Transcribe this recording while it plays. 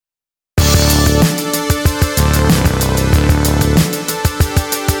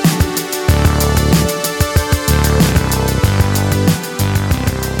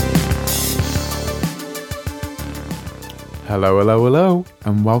Hello, hello, hello,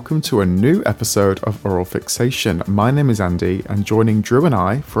 and welcome to a new episode of Oral Fixation. My name is Andy, and joining Drew and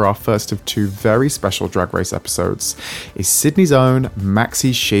I for our first of two very special Drag Race episodes is Sydney's own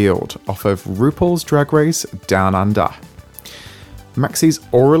Maxi Shield off of RuPaul's Drag Race Down Under. Maxi's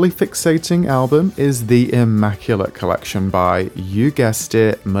orally fixating album is the Immaculate Collection by, you guessed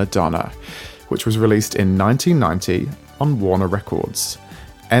it, Madonna, which was released in 1990 on Warner Records.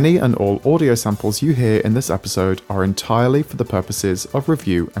 Any and all audio samples you hear in this episode are entirely for the purposes of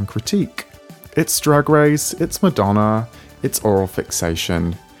review and critique. It's Drag Race, it's Madonna, it's oral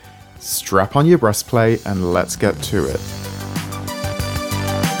fixation. Strap on your breastplate and let's get to it.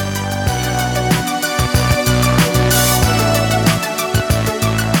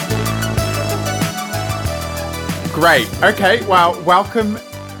 Great. Okay, well, welcome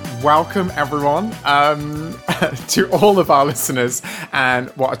everyone to all of our listeners, and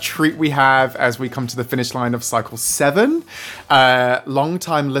what a treat we have as we come to the finish line of cycle 7.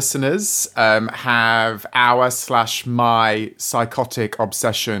 Long-time listeners have our/my psychotic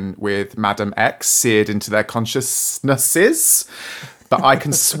obsession with Madam X seared into their consciousnesses. But I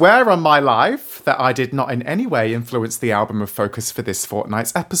can swear on my life that I did not in any way influence the album of focus for this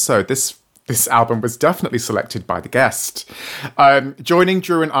fortnight's episode. This album was definitely selected by the guest. Joining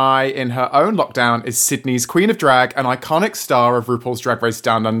Drew and I in her own lockdown is Sydney's Queen of Drag and iconic star of RuPaul's Drag Race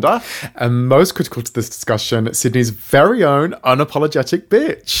Down Under. And most critical to this discussion, Sydney's very own unapologetic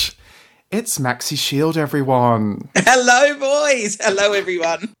bitch. It's Maxi Shield, everyone. Hello, boys. Hello,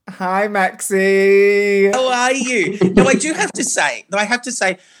 everyone. Hi, Maxi. How are you? No, I have to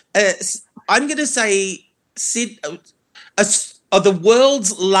say, I'm going to say the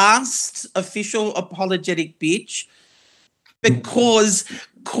world's last official apologetic bitch, because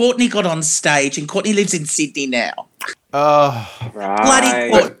Courtney got on stage, and Courtney lives in Sydney now. Oh, right. Bloody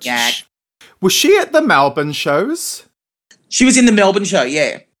Courtney. Was she at the Melbourne shows? She was in the Melbourne show,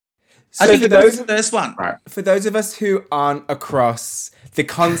 yeah. So I think it was the first one. Right. For those of us who aren't across the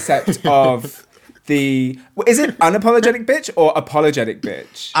concept of is it unapologetic bitch or apologetic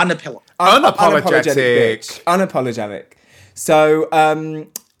bitch? Unapologetic. Bitch. Unapologetic. So,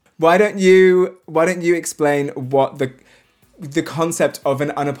 why don't you explain what the concept of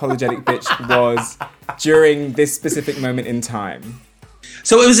an unapologetic bitch was during this specific moment in time?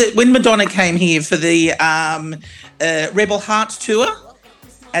 So it was when Madonna came here for the Rebel Heart tour.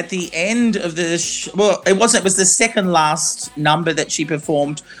 At the end of the it was the second last number that she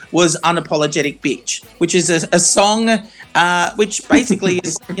performed was Unapologetic Bitch, which is a song which basically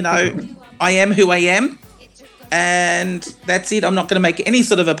is, I am who I am. And that's it. I'm not going to make any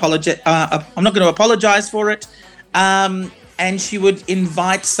sort of apology. I'm not going to apologize for it. And she would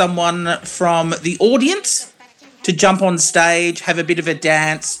invite someone from the audience to jump on stage, have a bit of a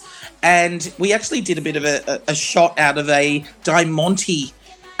dance. And we actually did a bit of a shot out of a diamanté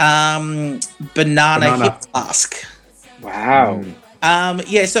banana hip flask. Wow.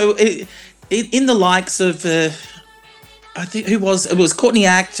 So in the likes of, I think it was Courtney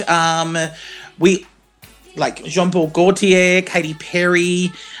Act. We like Jean-Paul Gaultier, Katy Perry,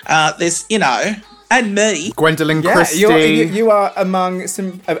 there's, and me. Gwendolyn Christie. You are among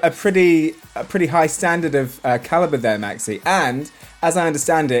a pretty high standard of caliber there, Maxi. And as I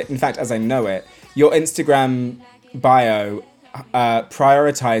understand it, in fact, as I know it, your Instagram bio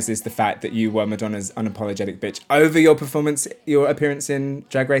prioritizes the fact that you were Madonna's unapologetic bitch over your appearance in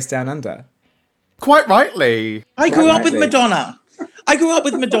Drag Race Down Under. Quite rightly. I grew up with Madonna.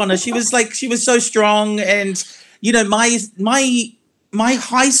 She was so strong, and my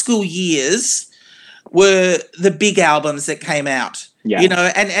high school years were the big albums that came out. Yeah.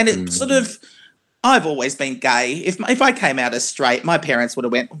 And it sort of, I've always been gay. If I came out as straight, my parents would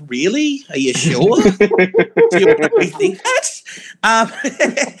have went, "Really? Are you sure? Do you really think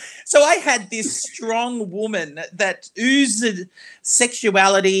that?" So I had this strong woman that oozed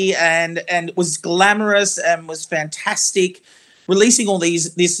sexuality and was glamorous and was fantastic, releasing all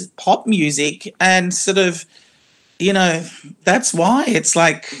this pop music, and sort of, that's why it's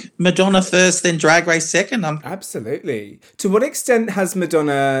like Madonna first, then Drag Race second. Absolutely. To what extent has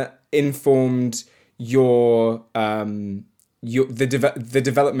Madonna informed the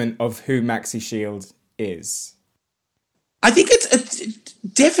development of who Maxi Shield is? I think it's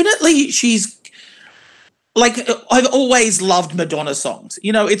definitely, she's like, I've always loved Madonna songs.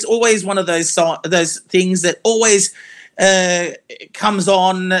 It's always one of those things that always comes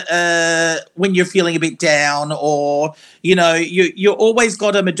on when you're feeling a bit down, or you always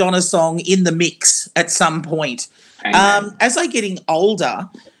got a Madonna song in the mix at some point. As I'm getting older,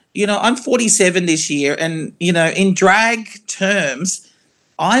 I'm 47 this year, and in drag terms,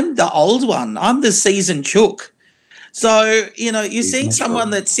 I'm the old one. I'm the seasoned chook. So, you're seeing someone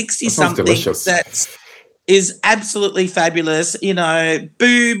that's 60-something that is absolutely fabulous,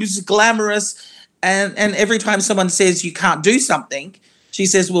 boobs, glamorous, and every time someone says you can't do something, she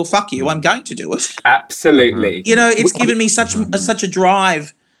says, well, fuck you, I'm going to do it. Absolutely. It's given me such a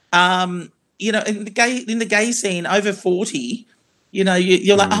drive. In the gay scene, over 40,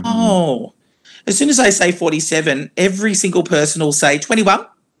 you're like, oh. As soon as I say 47, every single person will say 21.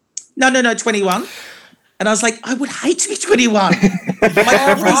 No, 21. And I was like, I would hate to be 21. My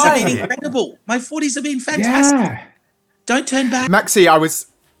 40s have been incredible. My 40s have been fantastic. Yeah. Don't turn back. Maxi, I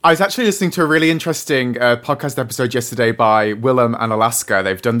was actually listening to a really interesting podcast episode yesterday by Willem and Alaska.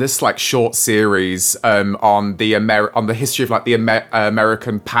 They've done this short series on the history of the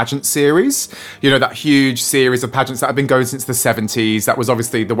American pageant series. That huge series of pageants that have been going since the 70s. That was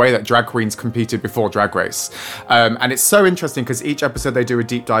obviously the way that drag queens competed before Drag Race. And it's so interesting because each episode they do a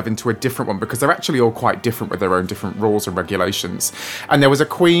deep dive into a different one because they're actually all quite different with their own different rules and regulations. And there was a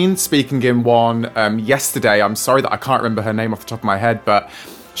queen speaking in one yesterday. I'm sorry that I can't remember her name off the top of my head, but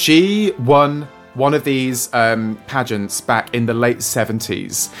she won one of these pageants back in the late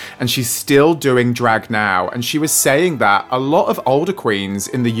 70s, and she's still doing drag now. And she was saying that a lot of older queens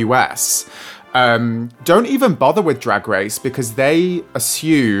in the US don't even bother with Drag Race because they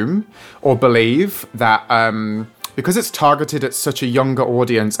assume or believe that because it's targeted at such a younger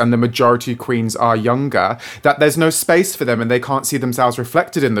audience and the majority of queens are younger, that there's no space for them and they can't see themselves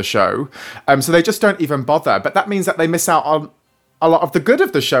reflected in the show. So they just don't even bother. But that means that they miss out on a lot of the good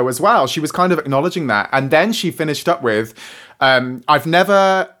of the show as well. She was kind of acknowledging that. And then she finished up with, I've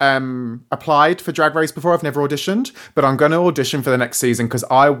never applied for Drag Race before. I've never auditioned, but I'm going to audition for the next season because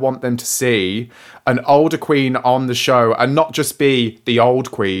I want them to see an older queen on the show and not just be the old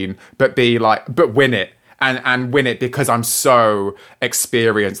queen, but win it. And win it because I'm so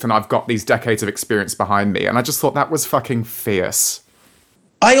experienced and I've got these decades of experience behind me. And I just thought that was fucking fierce.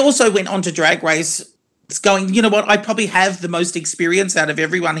 I also went on to Drag Race going, you know what, I probably have the most experience out of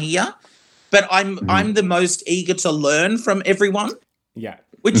everyone here, but I'm the most eager to learn from everyone. Yeah.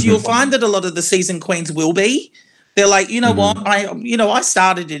 Which you'll find that a lot of the season queens will be. They're like, what, I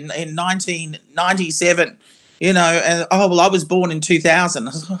started in 1997, and I was born in 2000. I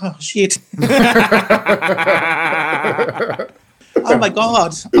was like, oh shit. Oh my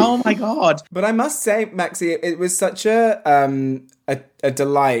god. But I must say, Maxi, it was such a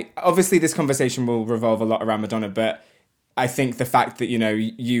delight. Obviously this conversation will revolve a lot around Madonna, but I think the fact that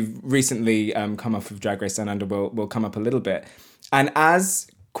you've recently come off of Drag Race Down Under will come up a little bit. And as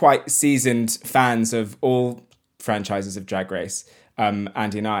quite seasoned fans of all franchises of Drag Race,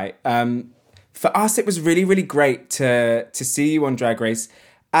 Andy and I, for us it was really, really great to see you on Drag Race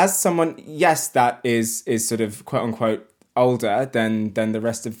as someone, yes, that is sort of quote unquote older than the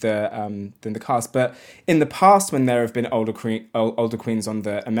rest of the cast, but in the past when there have been older queens on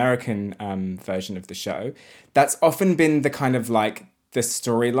the American version of the show, that's often been the kind of the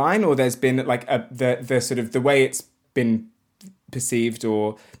storyline, or there's been the sort of the way it's been perceived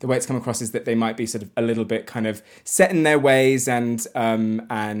or the way it's come across is that they might be sort of a little bit kind of set in their ways and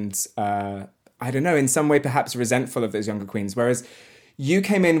I don't know, in some way perhaps resentful of those younger queens, whereas you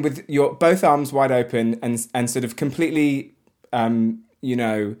came in with your both arms wide open and sort of completely, owned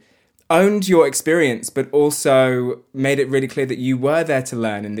your experience, but also made it really clear that you were there to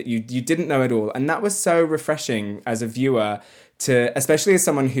learn and that you didn't know it all. And that was so refreshing as a viewer to, especially as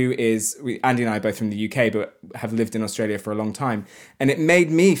someone who is, Andy and I are both from the UK, but have lived in Australia for a long time. And it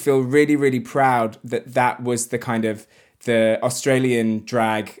made me feel really, really proud that was the kind of the Australian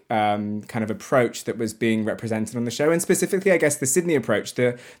drag kind of approach that was being represented on the show, and specifically, I guess, the Sydney approach,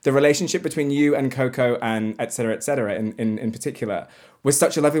 the relationship between you and Coco and et cetera, in particular, was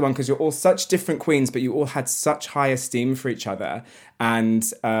such a lovely one because you're all such different queens, but you all had such high esteem for each other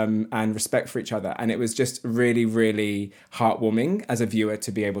and respect for each other, and it was just really, really heartwarming as a viewer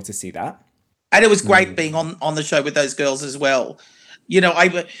to be able to see that. And it was great being on the show with those girls as well.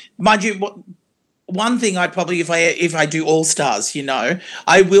 Mind you. One thing I probably, if I do All Stars,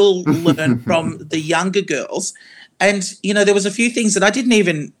 I will learn from the younger girls. And, there was a few things that I didn't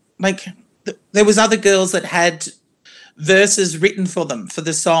even, there was other girls that had verses written for them for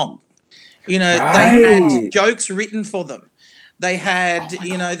the song. They had jokes written for them. They had,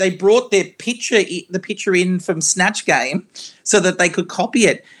 they brought the picture in from Snatch Game so that they could copy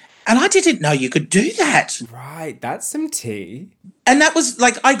it. And I didn't know you could do that. Right, that's some tea. And that was,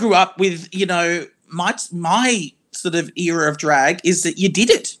 I grew up with, my sort of era of drag is that you did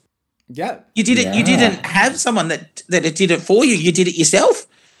it. Yeah. You did it. Yeah. You didn't have someone that it did it for you. You did it yourself.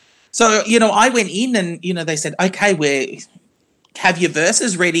 So, I went in and, they said, okay, have your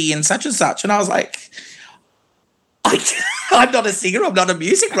verses ready and such. And I was like, I'm not a singer. I'm not a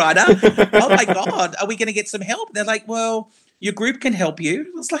music writer. Oh my God, are we going to get some help? They're like, well, your group can help you.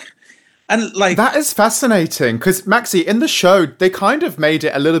 It was like, and like that is fascinating because Maxi, in the show, they kind of made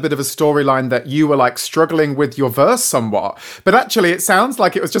it a little bit of a storyline that you were like struggling with your verse somewhat, but actually, it sounds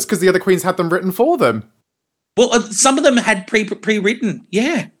like it was just because the other queens had them written for them. Well, some of them had pre-written.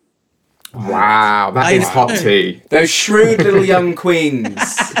 Yeah. Wow, that is hot tea. Those shrewd little young queens.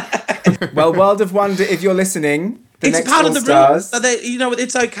 Well, World of Wonder, if you're listening, it's part of the rules. So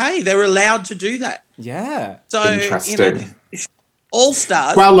it's okay. They're allowed to do that. Yeah. So, interesting. All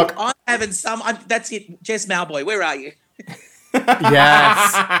Stars. Well, look, I'm having some. That's it. Jess Malboy, where are you?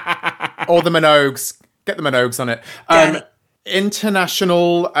 Yes. All the Minogues. Get the Minogues on it.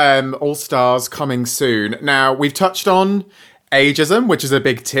 International All Stars coming soon. Now, we've touched on ageism, which is a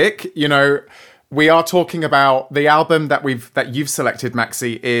big tick. You know, we are talking about the album that you've selected,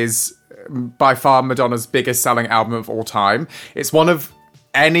 Maxi, is by far Madonna's biggest selling album of all time. It's one of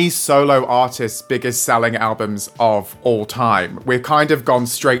any solo artist's biggest selling albums of all time. We've kind of gone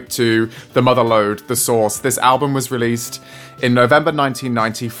straight to the motherlode, the source. This album was released in November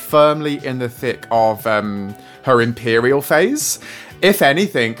 1990, firmly in the thick of her Imperial phase. If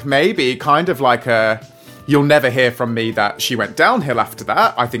anything, maybe kind of like you'll never hear from me that she went downhill after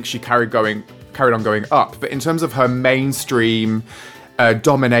that. I think she carried on going up. But in terms of her mainstream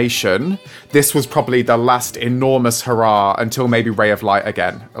domination, this was probably the last enormous hurrah until maybe Ray of Light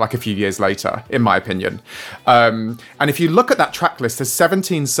again, like a few years later, in my opinion. And if you look at that track list, there's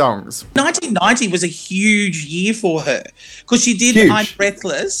 17 songs. 1990 was a huge year for her because she did I'm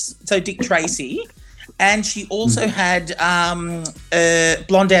Breathless, so Dick Tracy, and she also had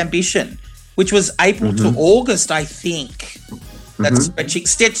Blonde Ambition, which was April to August, I think. That's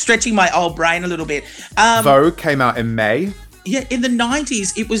stretching my old brain a little bit. Vogue came out in May. Yeah, in the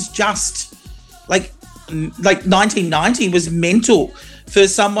 90s, it was just like 1990 was mental for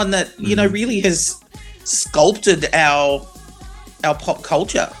someone that, really has sculpted our pop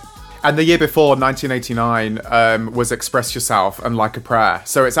culture. And the year before, 1989, was Express Yourself and Like a Prayer.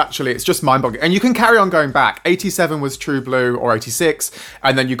 So it's just mind-boggling. And you can carry on going back. 87 was True Blue, or 86,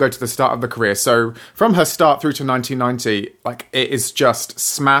 and then you go to the start of the career. So from her start through to 1990, like, it is just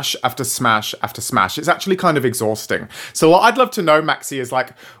smash after smash after smash. It's actually kind of exhausting. So what I'd love to know, Maxi, is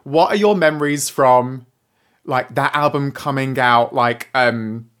like, what are your memories from like that album coming out, like,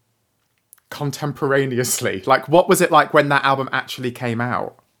 contemporaneously? Like, what was it like when that album actually came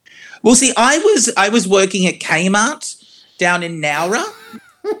out? Well, see, I was working at Kmart down in Nowra.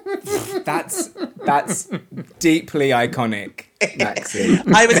 That's deeply iconic, Maxi.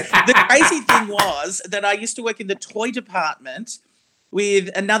 The crazy thing was that I used to work in the toy department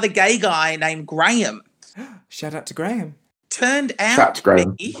with another gay guy named Graham. Shout out to Graham. Turned out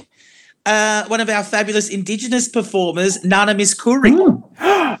to be one of our fabulous Indigenous performers, Nana Miss Curry.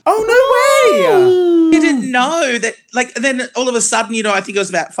 Oh, no way! Didn't know that, like, then all of a sudden, I think it was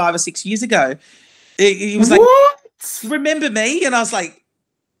about 5 or 6 years ago, he was like, "What? Remember me?" And I was like,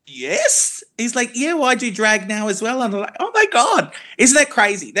 "Yes." He's like, "Yeah, well, I do drag now as well." And I'm like, "Oh my God, isn't that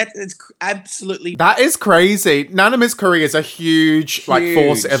crazy?" That is absolutely... That is crazy. Nana Miss Curry is a huge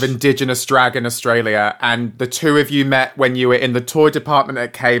force of Indigenous drag in Australia, and the two of you met when you were in the toy department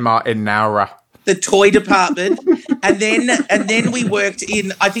at Kmart in Nowra. The toy department, and then we worked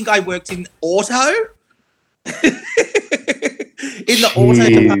in... I think I worked in auto. In the auto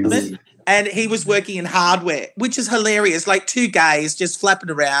department, and he was working in hardware, which is hilarious. Like two gays just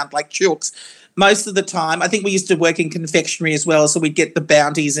flapping around like chooks most of the time. I think we used to work in confectionery as well, so we'd get the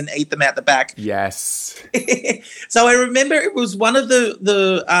bounties and eat them out the back. Yes. So I remember it was one of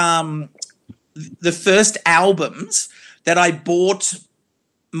the first albums that I bought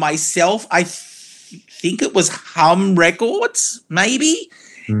myself. I think it was Hum Records, maybe,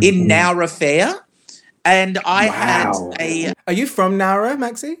 in Nowra Fair. And I had a... Are you from Nowra,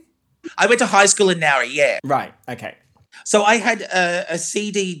 Maxi? I went to high school in Nowra, yeah. Right, okay. So I had a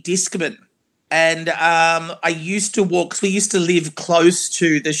CD Discman, and I used to walk, because we used to live close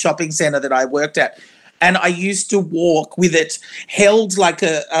to the shopping centre that I worked at, and I used to walk with it held like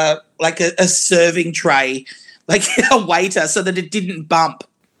a serving tray, like a waiter, so that it didn't bump.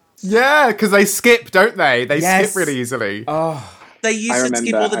 Yeah, because they skip, don't they? They skip really easily. Oh, they used to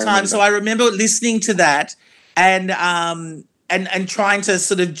skip all the time. So I remember listening to that and trying to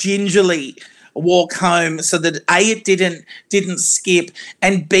sort of gingerly walk home so that A, it didn't skip,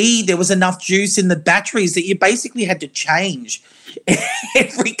 and B, there was enough juice in the batteries that you basically had to change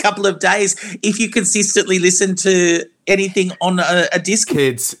every couple of days if you consistently listen to anything on a disc.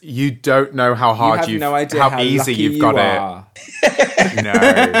 Kids, you don't know how hard no idea how easy lucky you've got are. it.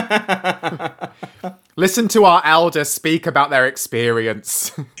 No. Listen to our elders speak about their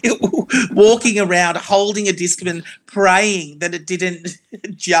experience. Walking around, holding a Discman, praying that it didn't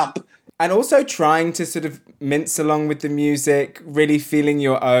jump. And also trying to sort of mince along with the music, really feeling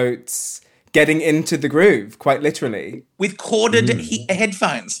your oats, getting into the groove, quite literally. With corded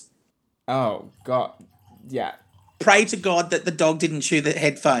headphones. Oh, God. Yeah. Pray to God that the dog didn't chew the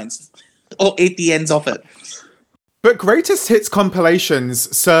headphones or eat the ends off it. But greatest hits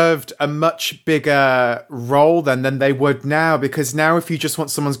compilations served a much bigger role than they would now, because now if you just want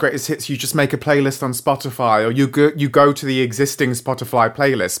someone's greatest hits, you just make a playlist on Spotify, or you go to the existing Spotify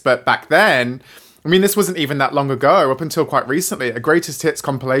playlist. But back then, I mean, this wasn't even that long ago, up until quite recently, a greatest hits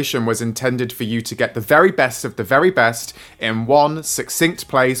compilation was intended for you to get the very best of the very best in one succinct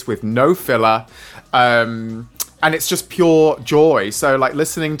place with no filler. And it's just pure joy. So like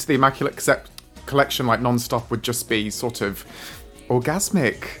listening to the Immaculate Collection like non-stop would just be sort of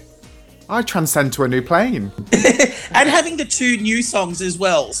orgasmic. I transcend to a new plane. And having the 2 new songs as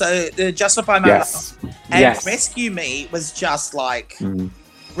well. So the Justify My Love and Rescue Me was just like...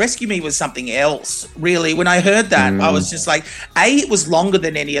 Rescue Me was something else, really. When I heard that, I was just like... it was longer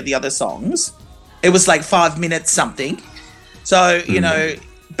than any of the other songs. It was like 5 minutes something. So, you know...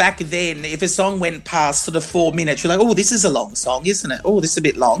 Back then, if a song went past sort of 4 minutes, you're like, oh, this is a long song, isn't it? Oh, this is a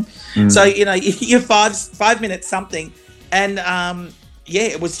bit long. So, you know, you're 5 minutes something. And,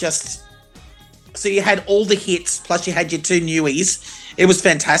 it was just... So you had all the hits, plus you had your 2 newies. It was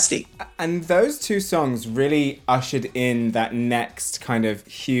fantastic. And those 2 songs really ushered in that next kind of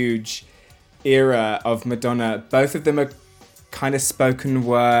huge era of Madonna. Both of them are kind of spoken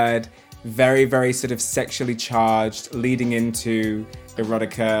word, very, very sort of sexually charged, leading into...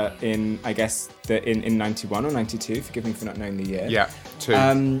 erotica in, I guess, in 91 or 92. Forgive me for not knowing the year. Yeah,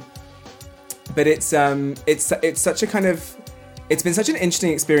 2. But it's such a kind of... It's been such an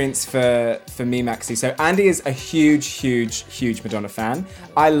interesting experience for me, Maxi. So Andy is a huge Madonna fan.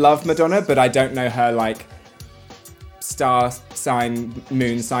 I love Madonna, but I don't know her, like, star sign,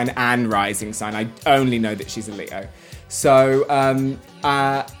 moon sign, and rising sign. I only know that she's a Leo. So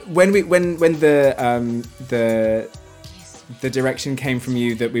when the direction came from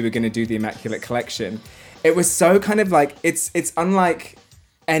you that we were going to do the Immaculate Collection, it was so kind of like, it's unlike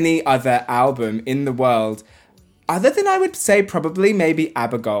any other album in the world, other than I would say probably maybe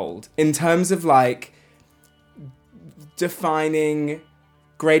ABBA Gold, in terms of like defining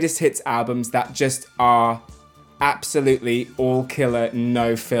greatest hits albums that just are absolutely all killer,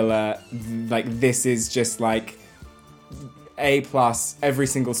 no filler. Like this is just like A+, every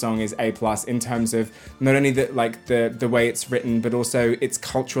single song is A+ in terms of not only the way it's written, but also its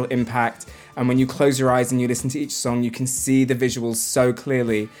cultural impact. And when you close your eyes and you listen to each song, you can see the visuals so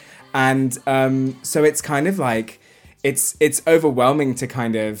clearly. And so it's kind of like, it's overwhelming to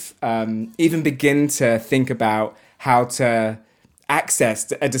kind of even begin to think about how to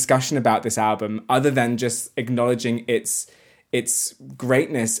access a discussion about this album, other than just acknowledging its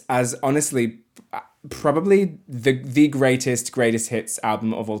greatness as honestly probably the greatest hits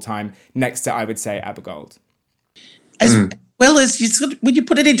album of all time, next to, I would say, ABBA Gold. As well as, when you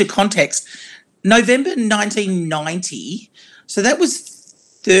put it into context, November 1990, so that was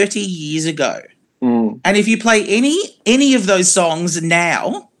 30 years ago. And if you play any of those songs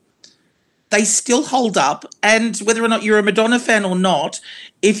now, they still hold up. And whether or not you're a Madonna fan or not,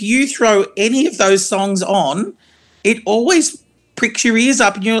 if you throw any of those songs on, it always pricks your ears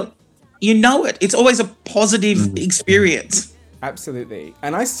up and you know it. It's always a positive experience. Absolutely.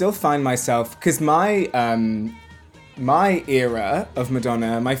 And I still find myself, because my era of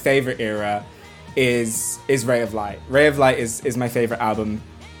Madonna, my favorite era, is Ray of Light. Ray of Light is my favorite album,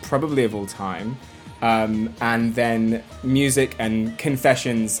 probably of all time. And then Music and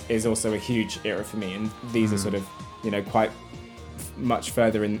Confessions is also a huge era for me. And these are sort of, quite much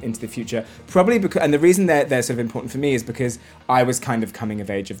further into the future. Probably because, and the reason they're sort of important for me is because I was kind of coming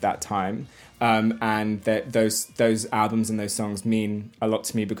of age of that time. And that those albums and those songs mean a lot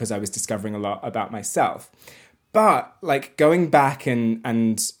to me because I was discovering a lot about myself. But like going back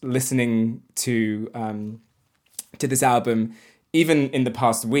and listening to this album, even in the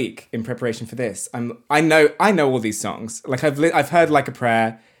past week in preparation for this, I know all these songs. Like I've heard Like a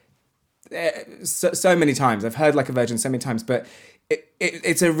Prayer so many times. I've heard Like a Virgin so many times, but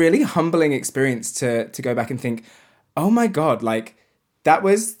it's a really humbling experience to go back and think, oh my God, like that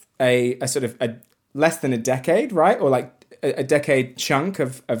was a sort of a less than a decade, right? Or like a decade chunk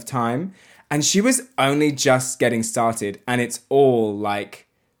of time. And she was only just getting started, and it's all like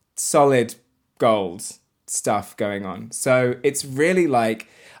solid gold stuff going on. So it's really like,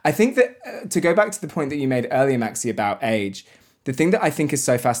 I think that to go back to the point that you made earlier, Maxi, about age, the thing that I think is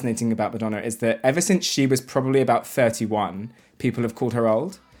so fascinating about Madonna is that ever since she was probably about 31, people have called her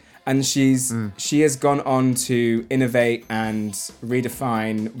old. And she has gone on to innovate and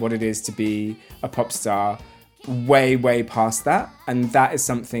redefine what it is to be a pop star way, way past that. And that is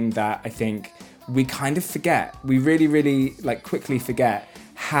something that I think we kind of forget. We really, really like quickly forget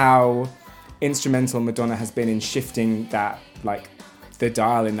how instrumental Madonna has been in shifting that, like, the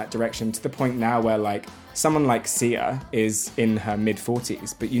dial in that direction, to the point now where, like, someone like Sia is in her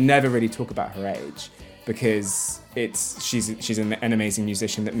mid-40s, but you never really talk about her age because she's an amazing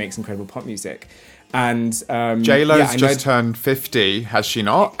musician that makes incredible pop music. And J-Lo's just turned 50, has she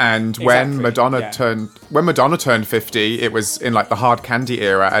not? And when Madonna turned 50, it was in like the Hard Candy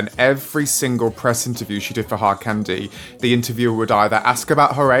era, and every single press interview she did for Hard Candy, the interviewer would either ask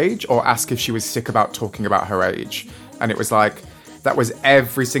about her age or ask if she was sick about talking about her age. And it was like, that was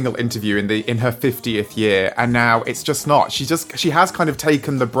every single interview in her 50th year, and now it's just not. She has kind of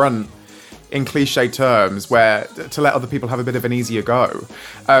taken the brunt, in cliche terms, where to let other people have a bit of an easier go.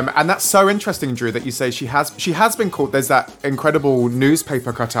 And that's so interesting, Drew, that you say she has been called. There's that incredible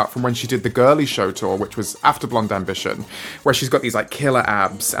newspaper cutout from when she did the Girly Show tour, which was after Blonde Ambition, where she's got these like killer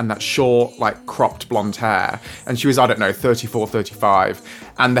abs and that short, like cropped blonde hair. And she was, I don't know, 34, 35.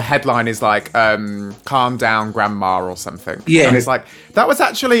 And the headline is like, calm down, grandma, or something. Yeah. And it's like, that was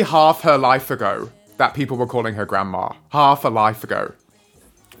actually half her life ago that people were calling her grandma. Half a life ago.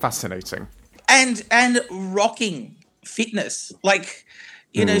 Fascinating. And rocking fitness, like,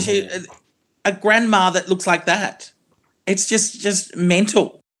 you know, she a grandma that looks like that. It's just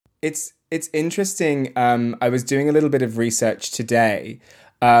mental. It's interesting. I was doing a little bit of research today,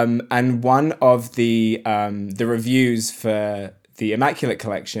 and one of the reviews for the Immaculate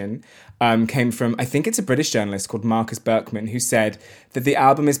Collection came from, I think it's a British journalist called Marcus Berkman, who said that the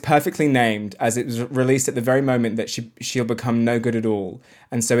album is perfectly named as it was released at the very moment that she'll become no good at all.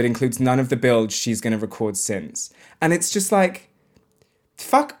 And so it includes none of the builds she's going to record since. And it's just like,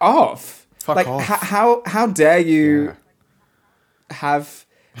 fuck off. Fuck off. How dare you have...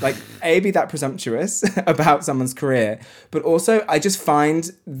 like, A, be that presumptuous about someone's career, but also I just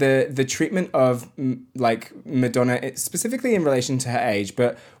find the treatment of, like, Madonna, specifically in relation to her age,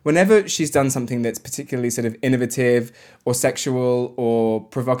 but whenever she's done something that's particularly sort of innovative or sexual or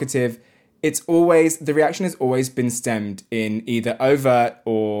provocative, the reaction has always been stemmed in either overt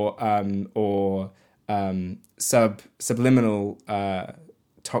or subliminal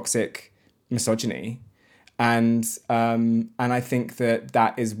toxic misogyny. And I think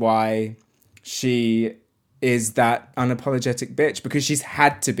that is why she is that unapologetic bitch, because she's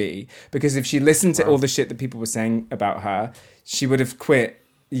had to be. Because if she listened to all the shit that people were saying about her, she would have quit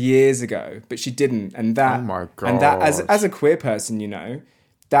years ago. But she didn't. And that, oh my God. And that, as a queer person, you know,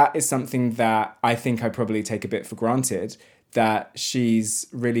 that is something that I think I probably take a bit for granted, that she's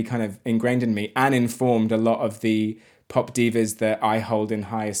really kind of ingrained in me and informed a lot of the pop divas that I hold in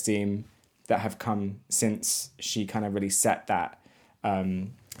high esteem that have come since she kind of really set that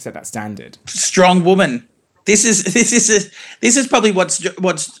standard. Strong woman. This is probably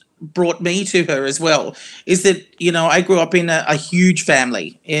what's brought me to her as well. Is that, you know, I grew up in a huge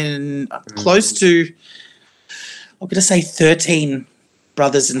family, in close to, I'm going to say 13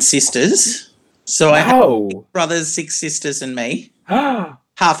 brothers and sisters. So I have 6 brothers, 6 sisters, and me.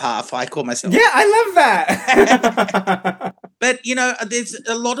 Half, I call myself. Yeah, I love that. But, you know, there's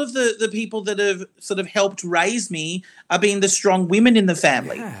a lot of the people that have sort of helped raise me are being the strong women in the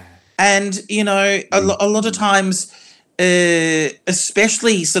family. Yeah. And, you know, a lot of times,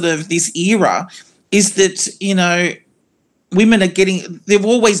 especially sort of this era, is that, you know, women they've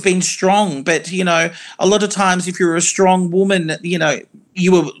always been strong, but, you know, a lot of times if you're a strong woman, you know,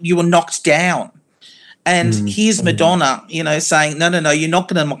 you were knocked down. And here's Madonna, you know, saying, no, you're not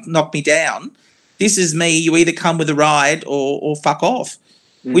going to knock me down. This is me. You either come with a ride or fuck off,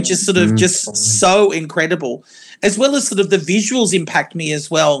 which is sort of just so incredible. As well as sort of the visuals impact me as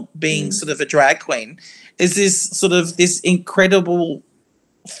well, being sort of a drag queen, is this incredible,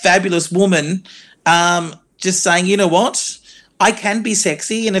 fabulous woman just saying, you know what, I can be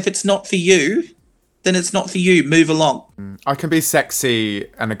sexy, and if it's not for you, then it's not for you. Move along. I can be sexy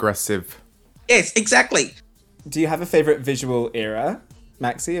and aggressive. Yes, exactly. Do you have a favourite visual era,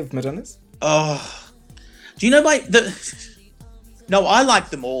 Maxi, of Madonna's? Oh, do you know No, I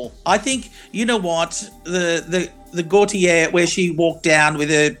like them all. I think, you know what, the Gaultier where she walked down with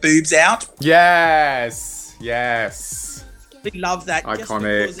her boobs out. Yes. We love that. Iconic. Just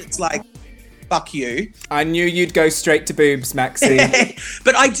because it's like, fuck you. I knew you'd go straight to boobs, Maxi.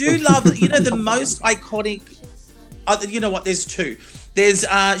 But I do love, you know, the most iconic. You know what? There's 2. There's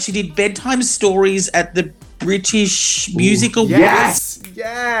she did bedtime stories at the British Music Awards.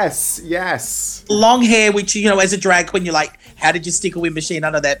 Yes. Long hair, which, you know, as a drag queen, you're like, how did you stick a wind machine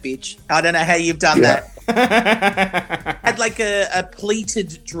under that bitch? I don't know how you've done that. Had like a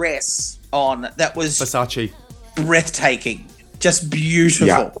pleated dress on that was Versace. breathtaking. Just beautiful.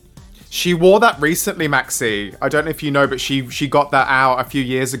 Yeah. She wore that recently, Maxi. I don't know if you know, but she got that out a few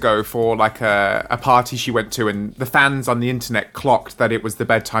years ago for like a party she went to, and the fans on the internet clocked that it was the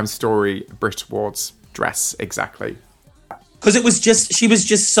Bedtime Story Brit Awards dress, exactly. Because she was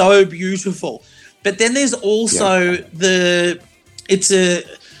just so beautiful. But then there's also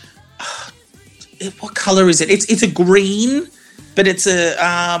what color is it? It's a green, but it's a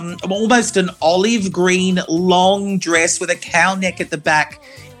almost an olive green long dress with a cow neck at the back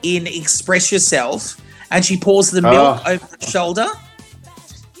in Express Yourself, and she pours the milk over her shoulder,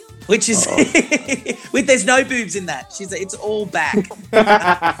 which is there's no boobs in that. It's all back.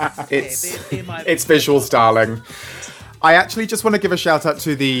 It's visuals, darling. I actually just want to give a shout out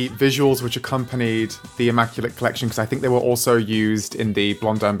to the visuals which accompanied the Immaculate Collection, because I think they were also used in the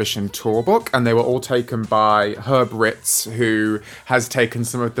Blonde Ambition tour book, and they were all taken by Herb Ritz, who has taken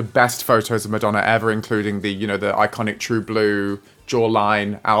some of the best photos of Madonna ever, including the iconic True Blue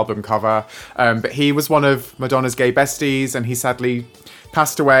jawline album cover. But he was one of Madonna's gay besties, and he sadly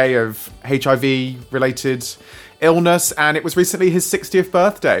passed away of HIV-related illness, and it was recently his 60th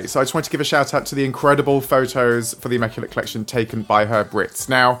birthday. So I just wanted to give a shout out to the incredible photos for the Immaculate Collection taken by Herb Ritz.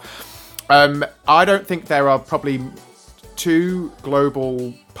 Now, I don't think there are probably two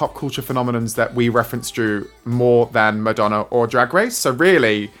global pop culture phenomenons that we reference Drew more than Madonna or Drag Race. So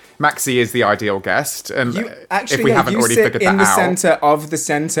really, Maxi is the ideal guest. And if we haven't already figured that out. You sit in the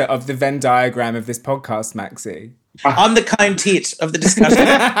centre of the Venn diagram of this podcast, Maxi. I'm the cone tit of the discussion.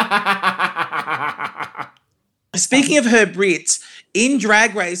 Speaking of Herb Ritz, in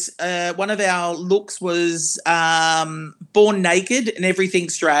Drag Race, one of our looks was born naked and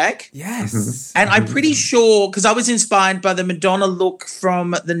everything's drag. Yes. And I'm pretty sure, because I was inspired by the Madonna look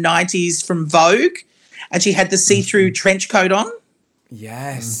from the 90s from Vogue, and she had the see-through trench coat on.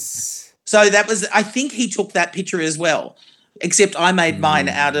 Yes. So that was, I think he took that picture as well, except I made mine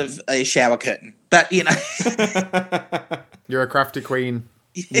out of a shower curtain. But, you know. You're a crafty queen.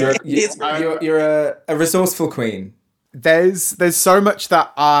 You're a resourceful queen. There's so much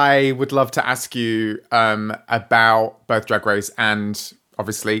that I would love to ask you about both Drag Race and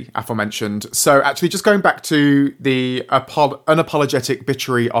obviously aforementioned. So actually just going back to the unapologetic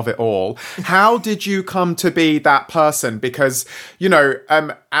bitchery of it all, how did you come to be that person? Because, you know,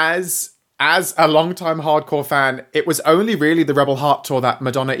 as a longtime hardcore fan, it was only really the Rebel Heart tour that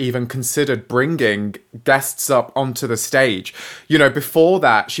Madonna even considered bringing guests up onto the stage. You know, before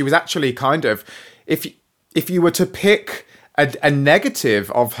that, she was actually kind of, if you were to pick a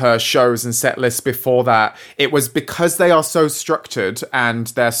negative of her shows and set lists before that, it was because they are so structured and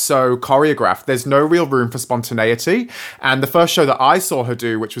they're so choreographed, there's no real room for spontaneity. And the first show that I saw her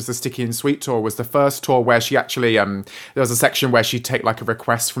do, which was the Sticky and Sweet tour, was the first tour where she actually, there was a section where she'd take like a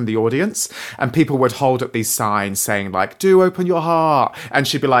request from the audience, and people would hold up these signs saying like, do open your heart. And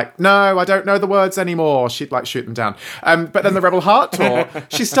she'd be like, no, I don't know the words anymore. She'd like shoot them down. But then the Rebel Heart tour,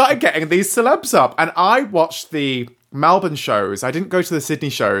 she started getting these celebs up, and I watched the Melbourne shows. I didn't go to the Sydney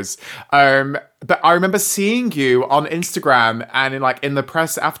shows. But I remember seeing you on Instagram and in the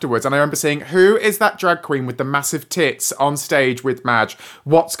press afterwards. And I remember saying, who is that drag queen with the massive tits on stage with Madge?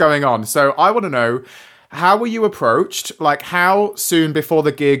 What's going on? So I want to know, how were you approached? Like, how soon before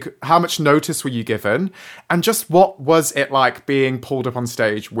the gig, how much notice were you given? And just what was it like being pulled up on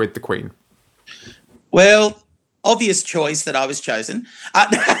stage with the queen? Well, obvious choice that I was chosen. But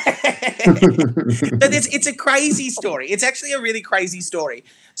it's a crazy story. It's actually a really crazy story.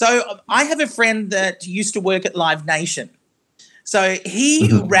 So I have a friend that used to work at Live Nation. So he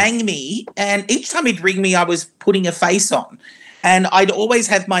rang me, and each time he'd ring me, I was putting a face on. And I'd always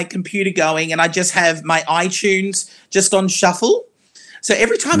have my computer going, and I'd just have my iTunes just on shuffle. So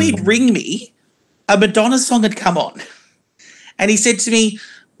every time he'd ring me, a Madonna song had come on. And he said to me,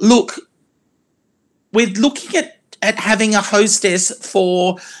 look, we're looking at having a hostess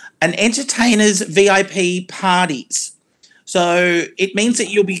for an entertainer's VIP parties. So it means that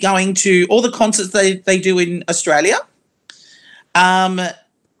you'll be going to all the concerts they do in Australia. Blah,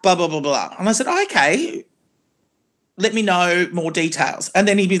 blah, blah, blah. And I said, okay, let me know more details. And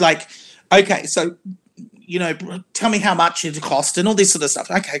then he'd be like, okay, so, you know, tell me how much it cost and all this sort of stuff.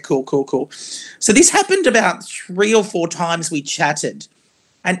 Okay, cool. So this happened about 3 or 4 times we chatted.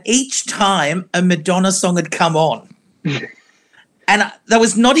 And each time a Madonna song had come on. And there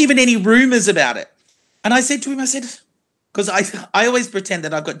was not even any rumours about it. And I said to him, because I always pretend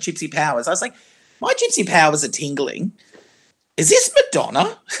that I've got gypsy powers. I was like, my gypsy powers are tingling. Is this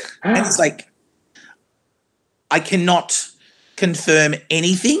Madonna? And it's like, I cannot confirm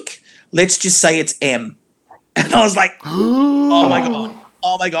anything. Let's just say it's M. And I was like, oh my God,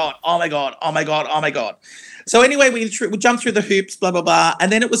 oh my God, oh my God, oh my God, oh my God. So anyway, we jumped through the hoops, blah, blah, blah.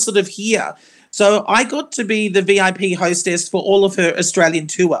 And then it was sort of here. So I got to be the VIP hostess for all of her Australian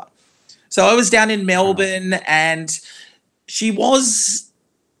tour. So I was down in Melbourne and she was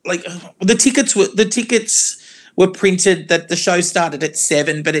like, the tickets were printed that the show started at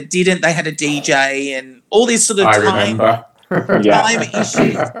 7, but it didn't. They had a DJ and all this sort of time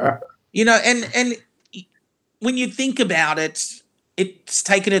issues. You know, and when you think about it, it's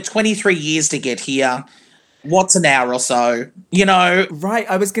taken her 23 years to get here. What's an hour or so, you know? Right,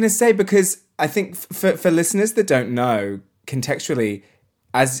 I was going to say, because I think for listeners that don't know, contextually,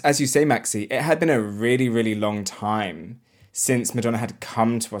 as you say, Maxi, it had been a really, really long time since Madonna had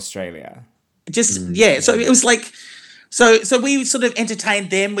come to Australia. So it was like, so we sort of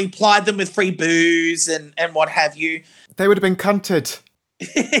entertained them. We plied them with free booze and what have you. They would have been cunted.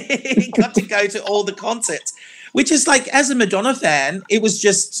 Got to go to all the concerts, which is like, as a Madonna fan, it was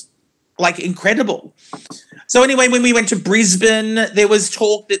just like incredible. So anyway, when we went to Brisbane, there was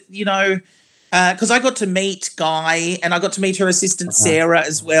talk that, you know, because I got to meet Guy and I got to meet her assistant Sarah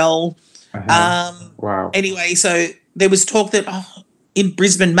as well. Wow. Anyway, so there was talk that in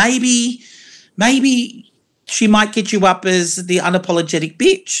Brisbane, maybe she might get you up as the unapologetic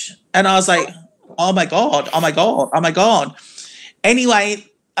bitch. And I was like, oh my God, oh my God, oh my God. Anyway,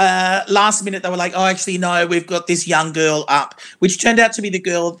 last minute they were like, oh, actually, no, we've got this young girl up, which turned out to be the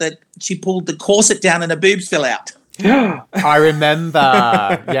girl that she pulled the corset down and her boobs fell out. I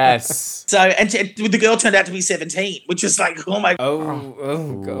remember, yes. So, and the girl turned out to be 17, which was like, oh my God.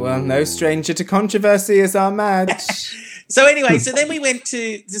 Oh, God. Well, no stranger to controversy is our match. So anyway, so then we went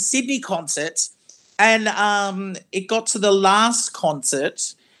to the Sydney concert and it got to the last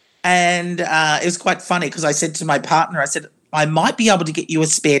concert and it was quite funny because I said to my partner, I said, I might be able to get you a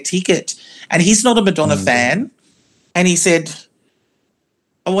spare ticket. And he's not a Madonna fan. And he said,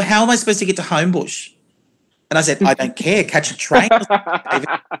 oh, well, how am I supposed to get to Homebush? And I said, I don't care, catch a train.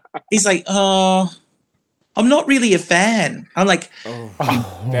 He's like, oh, I'm not really a fan. I'm like,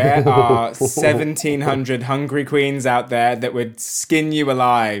 there are 1,700 hungry queens out there that would skin you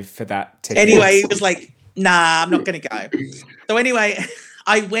alive for that ticket. Anyway, he was like, nah, I'm not going to go. So anyway,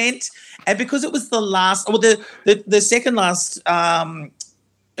 I went, and because it was the last, or the second last concert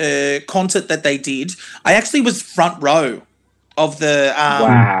that they did, I actually was front row of the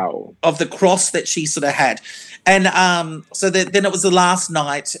of the cross that she sort of had, and so then it was the last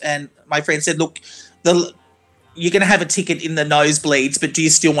night, and my friend said, "Look, you're going to have a ticket in the nosebleeds, but do you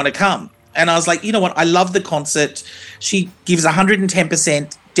still want to come?" And I was like, you know what? I love the concert. She gives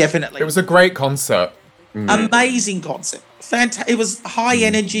 110%, definitely. It was a great concert. Amazing concert. It was high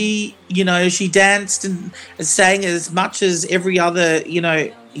energy. You know, she danced and sang as much as every other, you know,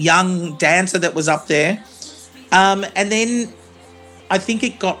 young dancer that was up there. And then I think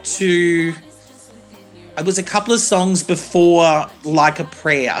it got to, it was a couple of songs before Like a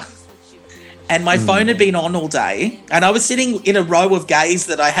Prayer. And my phone had been on all day. And I was sitting in a row of gays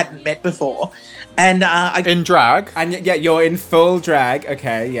that I hadn't met before. And in drag? And yeah, you're in full drag.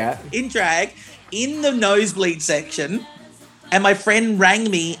 Okay, yeah. In drag, in the nosebleed section. And my friend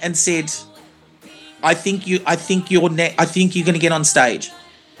rang me and said, I think you're going to get on stage.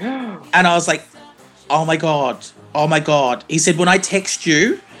 And I was like, oh my God. He said, when I text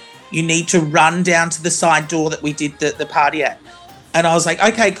you, you need to run down to the side door that we did the party at. And I was like,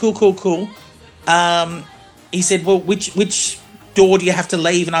 okay, cool. He said, well, which door do you have to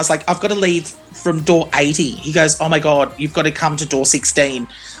leave? And I was like, I've got to leave from door 80. He goes, oh my God, you've got to come to door 16.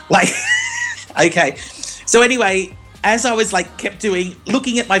 Like, okay. So anyway, as I was like kept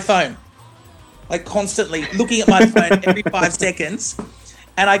looking at my phone, like constantly looking at my phone every 5 seconds.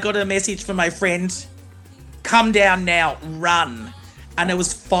 And I got a message from my friend, come down now, run. And it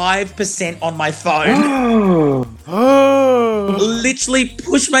was 5% on my phone. Literally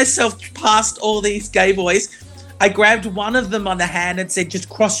pushed myself past all these gay boys. I grabbed one of them on the hand and said, just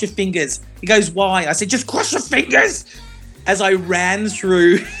cross your fingers. He goes, why? I said, just cross your fingers. As I ran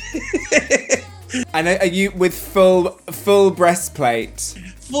through. And are you with full breastplate?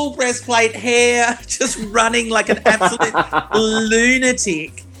 Full breastplate, hair, just running like an absolute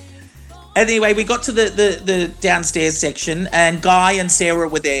lunatic. Anyway, we got to the downstairs section and Guy and Sarah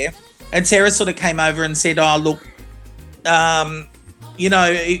were there. And Sarah sort of came over and said, oh, look, you know,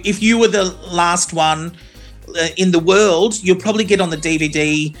 if you were the last one in the world, you'll probably get on the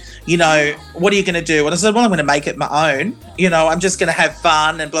DVD. You know, what are you going to do? And I said, well, I'm going to make it my own. You know, I'm just going to have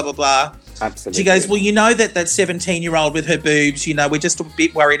fun and blah, blah, blah. Absolutely. She goes, well, you know that 17-year-old with her boobs, you know, we're just a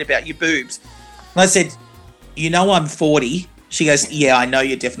bit worried about your boobs. And I said, you know I'm 40. She goes, yeah, I know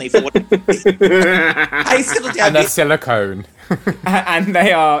you're definitely 40. Hey, settle down. And they're silicone. And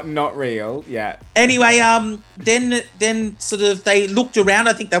they are not real. Yeah. Anyway, then sort of they looked around.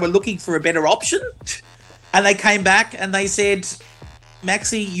 I think they were looking for a better option. And they came back and they said,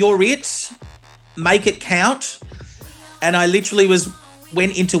 Maxi, you're it. Make it count. And I literally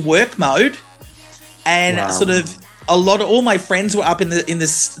went into work mode, and sort of all my friends were up in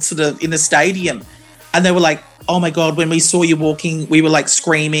the stadium, and they were like, oh my God, when we saw you walking, we were like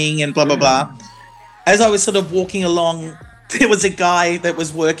screaming and blah, blah, blah. As I was sort of walking along, there was a guy that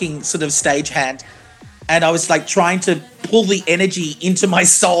was working sort of stagehand, and I was like trying to pull the energy into my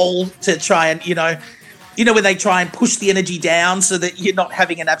soul to try and, you know, when they try and push the energy down so that you're not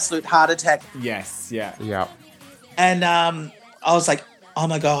having an absolute heart attack. Yes. Yeah. Yeah. And I was like, oh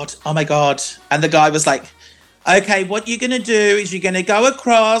my God. And the guy was like, okay, what you're going to do is you're going to go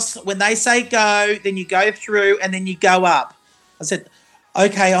across. When they say go, then you go through and then you go up. I said,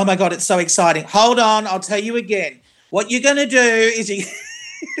 okay, oh my God, it's so exciting. Hold on, I'll tell you again. What you're going to do is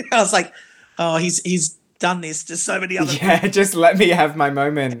I was like, oh, he's done this to so many other people. Yeah, just let me have my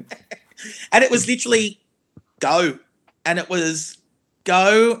moment. And it was literally go. And it was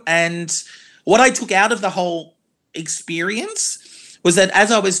go. And what I took out of the whole experience was that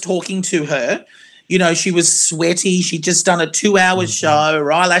as I was talking to her, you know, she was sweaty. She'd just done a 2-hour show.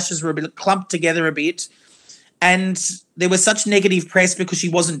 Her eyelashes were a bit clumped together a bit. And there was such negative press because she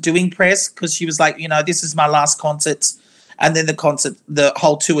wasn't doing press, because she was like, you know, this is my last concert. And then the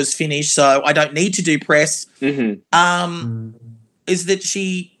whole tour is finished, so I don't need to do press. Is that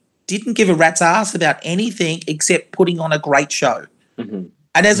she didn't give a rat's ass about anything except putting on a great show.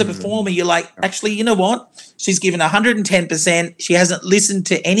 And as a performer, you're like, actually, you know what? She's given 110%. She hasn't listened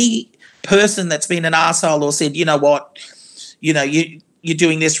to any person that's been an arsehole or said, you know what, you know, you're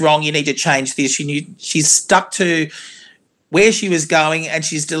doing this wrong. You need to change this. She's stuck to where she was going, and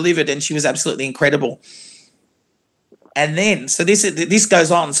she's delivered, and she was absolutely incredible. And then, so this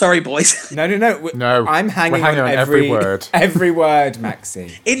goes on. Sorry, boys. No. No, I'm hanging on every word. Every word, Maxi.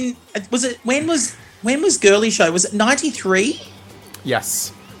 When was Girly Show? Was it 93?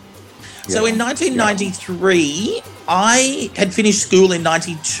 Yes. So in 1993, I had finished school in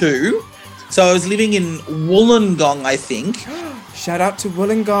 92. So I was living in Wollongong, I think. Shout out to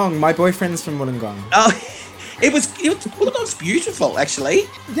Wollongong. My boyfriend's from Wollongong. Oh, Wollongong's beautiful, actually.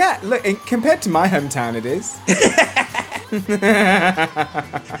 Yeah, look, compared to my hometown, it is.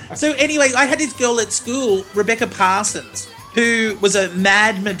 So anyway, I had this girl at school, Rebecca Parsons, who was a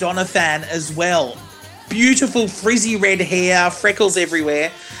mad Madonna fan as well. Beautiful frizzy red hair, freckles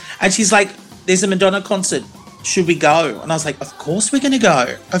everywhere. And she's like, there's a Madonna concert. Should we go? And I was like, of course we're going to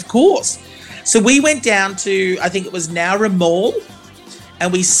go. Of course. So we went down to, I think it was Nowra Mall,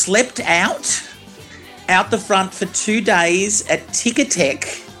 and we slept out the front for 2 days at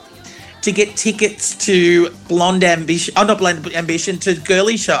Ticketek to get tickets to to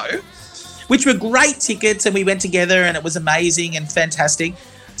Girly Show, which were great tickets, and we went together and it was amazing and fantastic.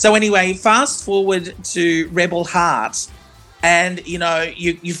 So anyway, fast forward to Rebel Heart, and, you know,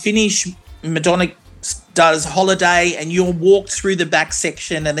 you finish, Madonna does Holiday, and you're walked through the back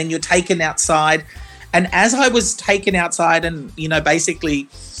section, and then you're taken outside. And as I was taken outside and, you know, basically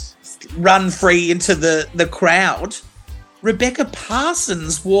run free into the crowd, Rebecca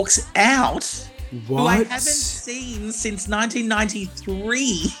Parsons walks out, who I haven't seen since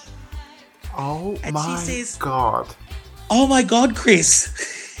 1993. Oh, and my she says, God. oh my God,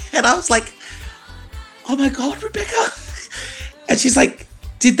 Chris. And I was like, oh my God, Rebecca. And she's like,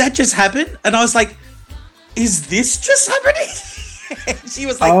 did that just happen? And I was like, is this just happening? And she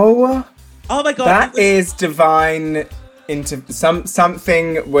was like, oh my God. That is divine.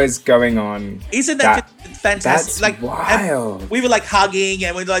 Something was going on. Isn't that just fantastic? That's like wild. We were like hugging,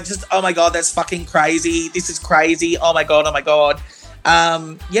 and we were like, just, oh my God, that's fucking crazy. This is crazy. Oh my God.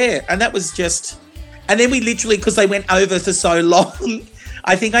 Yeah, and that was just, and then we literally, because they went over for so long,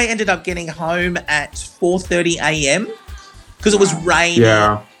 I think I ended up getting home at 4:30 a.m. because it was raining.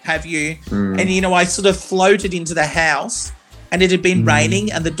 Yeah. Have you? And, you know, I sort of floated into the house, and it had been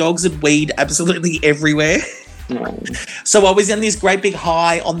raining, and the dogs had weed absolutely everywhere. So I was in this great big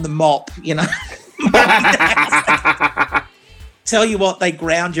high on the mop, you know. Tell you what, they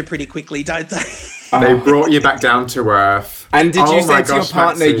ground you pretty quickly, don't they? They brought you back down to earth. And did you say to your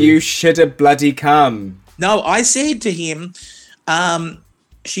partner, Maxi, you should have bloody come? No, I said to him,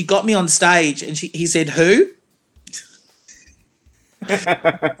 she got me on stage, and he said, who?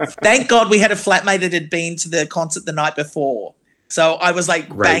 Thank God we had a flatmate that had been to the concert the night before. So I was like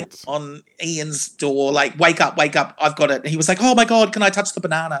Great. banging on Ian's door, like, wake up, I've got it. And he was like, oh my God, can I touch the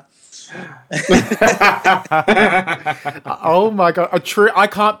banana? Oh my God. I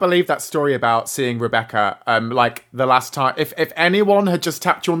can't believe that story about seeing Rebecca. Like the last time, if anyone had just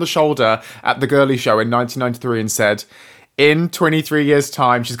tapped you on the shoulder at the Girly Show in 1993 and said, in 23 years'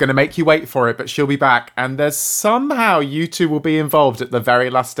 time, she's going to make you wait for it, but she'll be back. And there's somehow you two will be involved at the very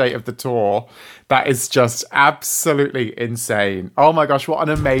last date of the tour. That is just absolutely insane. Oh my gosh, what an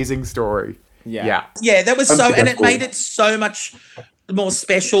amazing story. Yeah. Yeah, that was so, and it made it so much more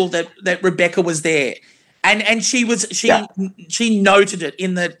special that Rebecca was there. And she noted it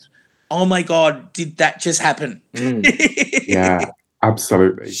in that, oh my God, did that just happen? Yeah.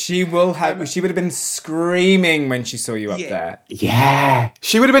 Absolutely. She would have been screaming when she saw you up there. Yeah.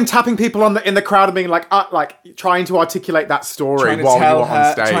 She would have been tapping people in the crowd and being like trying to articulate that story while you were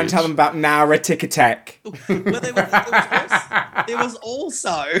on stage. Trying to tell them about Naura Ticketek. Well, there was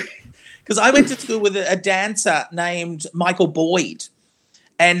also, because I went to school with a dancer named Michael Boyd.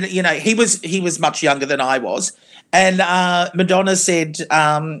 And, you know, he was much younger than I was. And Madonna said,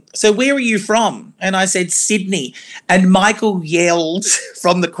 so where are you from? And I said, Sydney. And Michael yelled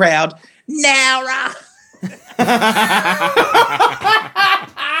from the crowd, Naura.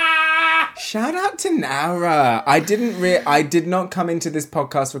 Shout out to Naura. I did not come into this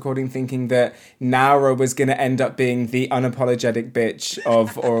podcast recording thinking that Naura was going to end up being the unapologetic bitch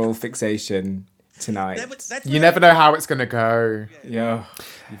of oral fixation tonight. You never know how it's going to go. Yeah.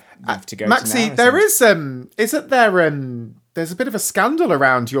 You have to go Maxi, to there is there's a bit of a scandal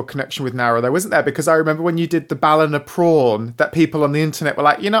around your connection with Nara, though, isn't there? Because I remember when you did the Ballina prawn, that people on the internet were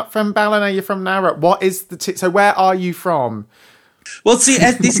like, "You're not from Ballina, you're from Nara." What is so where are you from? Well, see,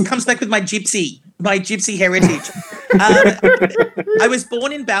 this comes back with my gypsy heritage. I was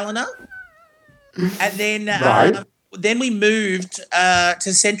born in Ballina, and then we moved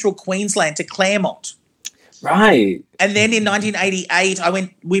to central Queensland, to Claremont. Right. And then in 1988,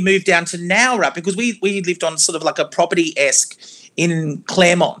 we moved down to Nowra because we lived on sort of like a property-esque in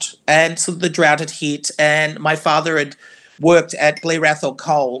Claremont, and so the drought had hit, and my father had worked at Glerathal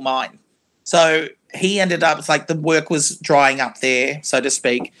coal mine. So he ended up, like, the work was drying up there, so to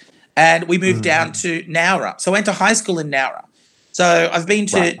speak, and we moved down to Nowra. So I went to high school in Nowra. So I've been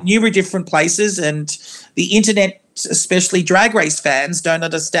to numerous different places, and the internet, especially Drag Race fans, don't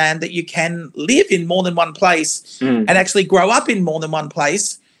understand that you can live in more than one place and actually grow up in more than one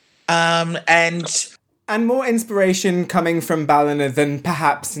place. And more inspiration coming from Ballina than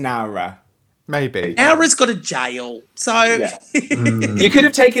perhaps Nowra. Maybe. Nowra's got a jail. So you could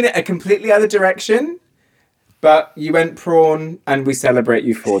have taken it a completely other direction, but you went prawn, and we celebrate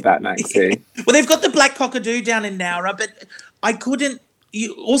you for that, Maxi. Well, they've got the black cockadoo down in Nowra, but I couldn't.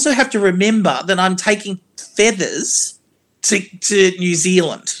 You also have to remember that I'm taking feathers to New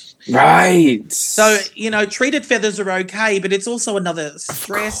Zealand. Right. So, you know, treated feathers are okay, but it's also another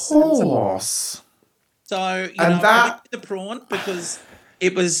stress. Of course. So, I went with the prawn because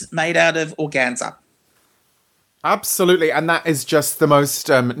it was made out of organza. Absolutely, and that is just the most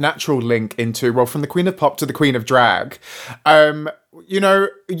natural link into, well, from the Queen of Pop to the Queen of Drag. I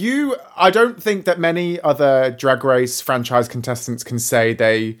don't think that many other Drag Race franchise contestants can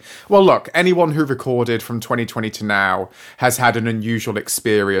say look, anyone who recorded from 2020 to now has had an unusual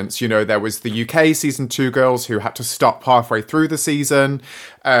experience. You know, there was the UK season 2 girls who had to stop halfway through the season.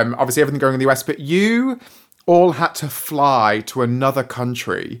 Obviously everything going in the US, but you all had to fly to another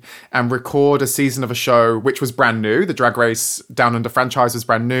country and record a season of a show which was brand new. The Drag Race Down Under franchise was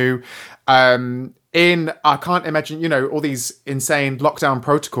brand new. I can't imagine, all these insane lockdown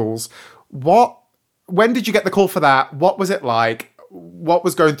protocols. When did you get the call for that? What was it like? What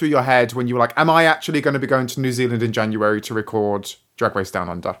was going through your head when you were like, am I actually going to be going to New Zealand in January to record Drag Race Down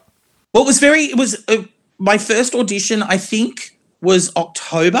Under? Well, my first audition, I think, was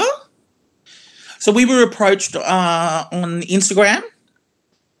October. So we were approached on Instagram,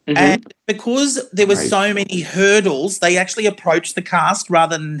 and because there were so many hurdles, they actually approached the cast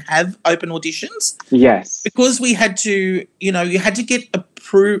rather than have open auditions. Yes. Because we had to, you had to get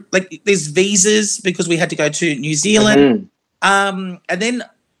approved, like there's visas because we had to go to New Zealand. And then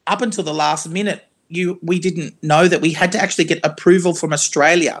up until the last minute, we didn't know that we had to actually get approval from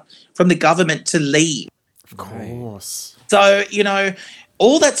Australia, from the government to leave. Of course. So,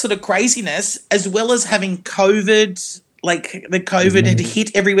 all that sort of craziness, as well as having COVID, like the COVID had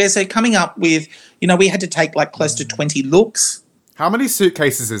hit everywhere. So coming up with, we had to take like close to 20 looks. How many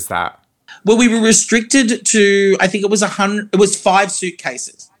suitcases is that? Well, we were restricted to, I think it was 5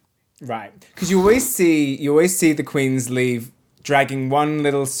 suitcases. Right. Because you always see the queens leave dragging one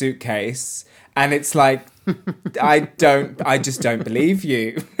little suitcase, and it's like I just don't believe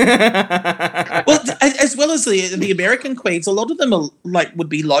you. Well, as well as the American queens, a lot of them are would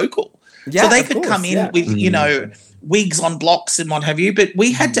be local. Yeah, so they of could course, come in yeah. with, wigs on blocks and what have you. But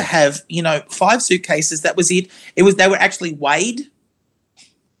we had to have, 5 suitcases. That was it. They were actually weighed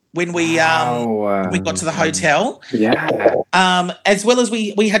when we got to the hotel. Yeah. As well as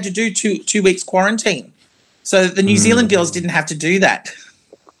we had to do 2 weeks quarantine. So the New Zealand girls didn't have to do that.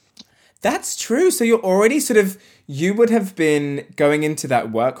 That's true. So you're already you would have been going into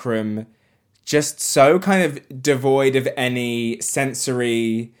that workroom just so kind of devoid of any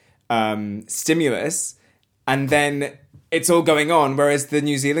sensory stimulus, and then it's all going on. Whereas the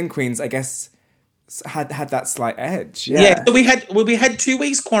New Zealand queens, I guess, had that slight edge. Yeah. So we had 2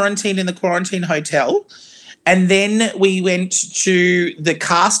 weeks quarantine in the quarantine hotel, and then we went to the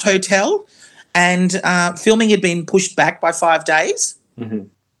cast hotel, and filming had been pushed back by 5 days. Mm-hmm.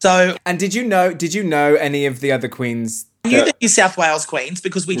 So, and did you know any of the other queens? I knew the New South Wales queens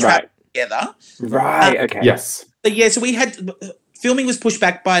because we traveled together. Right. Okay. Yes. But yeah, so we had filming was pushed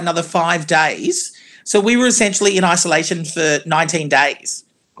back by another 5 days. So we were essentially in isolation for 19 days.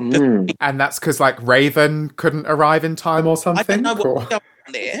 Mm. And that's because Raven couldn't arrive in time or something? I don't know what was going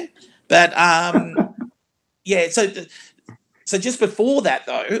on there. But yeah, so just before that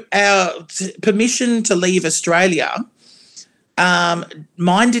though, our permission to leave Australia,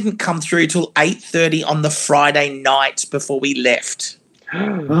 mine didn't come through till 8:30 on the Friday night before we left.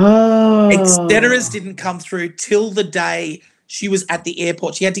 Oh. Exeter's didn't come through till the day she was at the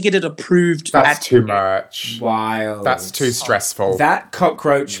airport. She had to get it approved. That's too much. Wild. That's too stressful. That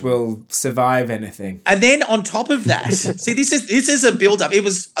cockroach will survive anything. And then on top of that, see, this is a build-up. It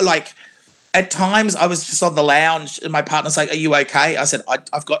was at times I was just on the lounge and my partner's like, "Are you okay?" I said,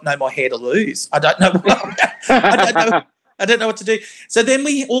 "I've got no more hair to lose. I don't know. I don't know what to do." So then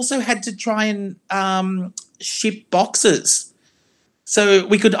we also had to try and ship boxes. So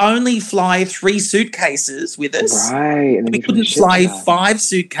we could only fly 3 suitcases with us. Right. And we couldn't fly 5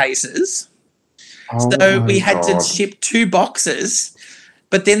 suitcases. So we had to ship 2 boxes,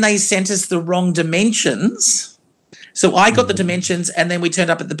 but then they sent us the wrong dimensions. So I got the dimensions, and then we turned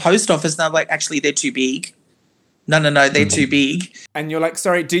up at the post office and they're like, "Actually, they're too big." No, they're too big. And you're like,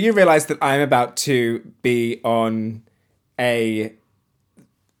 "Sorry, do you realize that I'm about to be on a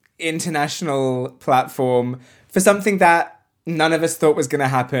international platform for something that none of us thought was going to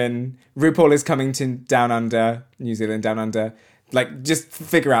happen? RuPaul is coming to Down Under, New Zealand Down Under. Just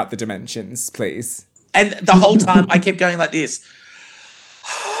figure out the dimensions, please." And the whole time I kept going like this.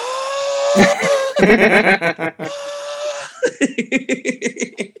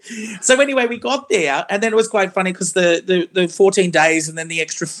 So anyway, we got there, and then it was quite funny because the 14 days and then the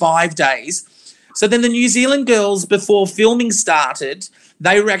extra 5 days. So then the New Zealand girls, before filming started,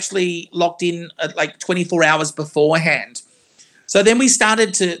 they were actually locked in at 24 hours beforehand. So then we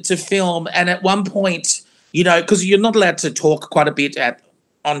started to film, and at one point, because you're not allowed to talk quite a bit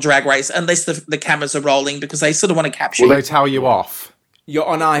on Drag Race unless the cameras are rolling, because they sort of want to capture. Will they tell you off? You're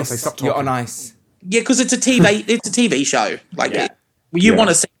on ice. You're on ice. Yeah, because it's a TV show. You want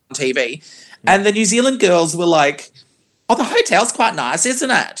to see it on TV. And the New Zealand girls were like, "Oh, the hotel's quite nice,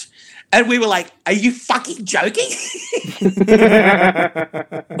 isn't it?" And we were like, "Are you fucking joking?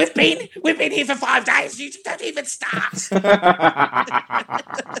 We've been here for 5 days. You don't even start."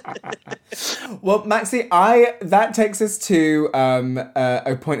 Well, Maxi, that takes us to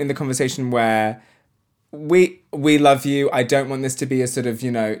a point in the conversation where we love you. I don't want this to be a sort of,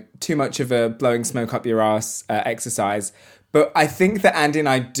 too much of a blowing smoke up your ass exercise. But I think that Andy and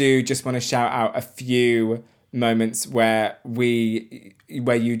I do just want to shout out a few moments where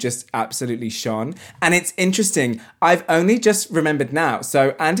you just absolutely shone. And it's interesting. I've only just remembered now.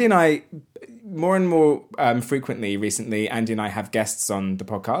 So Andy and I, more and more frequently recently, Andy and I have guests on the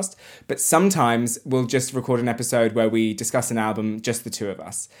podcast, but sometimes we'll just record an episode where we discuss an album, just the two of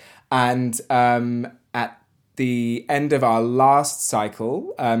us. And at the end of our last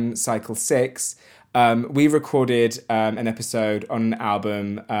cycle, cycle 6, we recorded an episode on an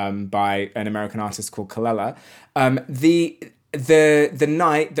album by an American artist called Kalela. The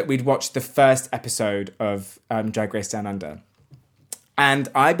night that we'd watched the first episode of Drag Race Down Under. And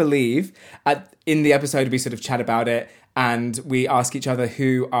I believe in the episode we sort of chat about it, and we ask each other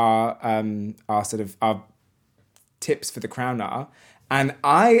who our tips for the crown are. And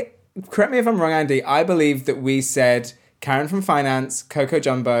correct me if I'm wrong, Andy, I believe that we said Karen from Finance, Coco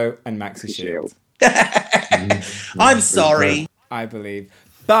Jumbo, and Maxi Shield. I'm sorry. I believe.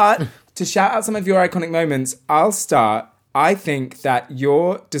 But to shout out some of your iconic moments, I'll start. I think that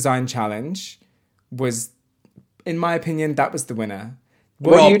your design challenge was, in my opinion, that was the winner.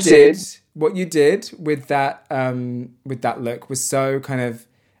 What you did what you did with that look was so kind of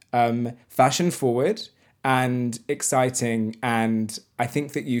fashion forward and exciting, and I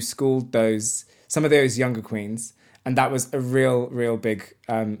think that you schooled some of those younger queens, and that was a real big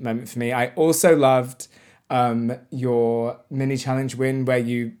moment for me. I also loved your mini challenge win where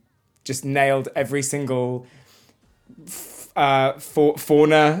you just nailed every single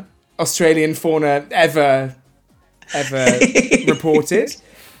Australian fauna ever reported.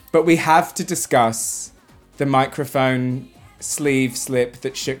 But we have to discuss the microphone sleeve slip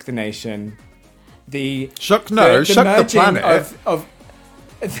that shook the nation. Shook the planet of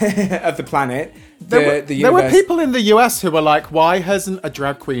the planet. There were people in the US who were like, why hasn't a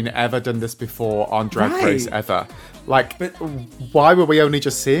drag queen ever done this before on Drag Race ever? Like, but why were we only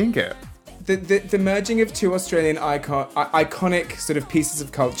just seeing it? The merging of two Australian iconic sort of pieces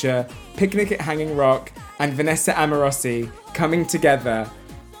of culture, Picnic at Hanging Rock and Vanessa Amorosi coming together.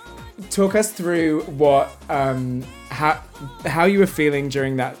 Talk us through how you were feeling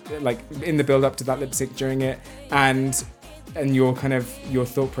during that, like in the build up to that lip sync during it, and your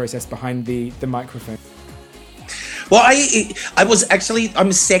thought process behind the microphone. Well,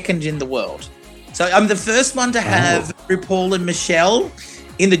 I'm second in the world. So I'm the first one to have RuPaul and Michelle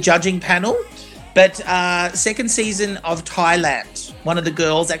in the judging panel, but second season of Thailand, one of the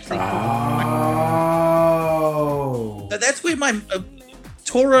girls actually. So that's where my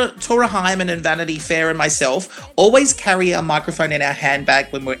Tora Hyman and Vanity Fair and myself always carry our microphone in our handbag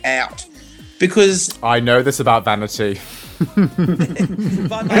when we're out, because I know this about Vanity.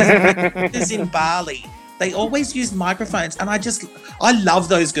 But my sisters in Bali, they always use microphones, and I love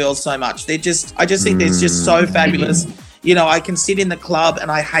those girls so much. I just think they're just so fabulous. You know, I can sit in the club,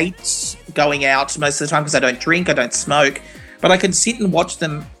 and I hate going out most of the time because I don't drink, I don't smoke, but I can sit and watch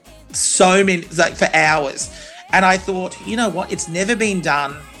them for hours. And I thought, you know what? It's never been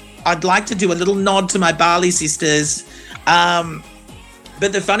done. I'd like to do a little nod to my Bali sisters. But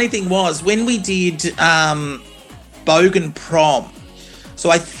the funny thing was, when we did Bogan Prom, so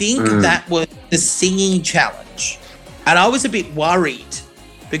I think that was the singing challenge. And I was a bit worried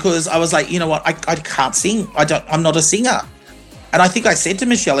because I was like, you know what? I can't sing. I'm not a singer. And I think I said to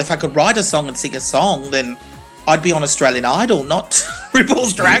Michelle, if I could write a song and sing a song, then I'd be on Australian Idol, not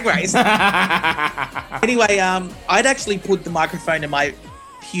RuPaul's Drag Race. Anyway, I'd actually put the microphone in my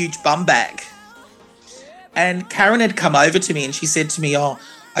huge bum bag. And Karen had come over to me and she said to me, "Oh,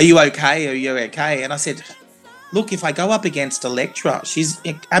 are you okay? Are you okay?" And I said, "Look, if I go up against Electra, she's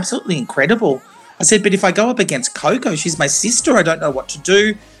absolutely incredible." I said, "But if I go up against Coco, she's my sister. I don't know what to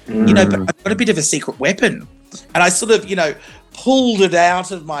do. You know, but I've got a bit of a secret weapon." And I sort of, pulled it out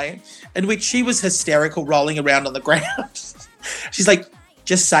of in which she was hysterical, rolling around on the ground. She's like,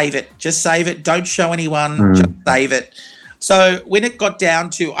 just save it. Don't show anyone, just save it. So when it got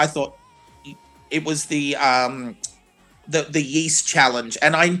down to, I thought it was the yeast challenge.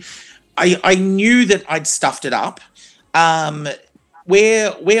 And I knew that I'd stuffed it up.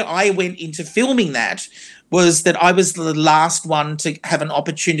 Where I went into filming that was that I was the last one to have an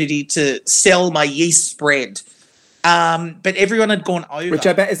opportunity to sell my yeast spread. But everyone had gone over. Which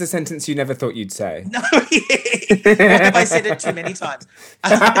I bet is a sentence you never thought you'd say. No, yeah. I said it too many times.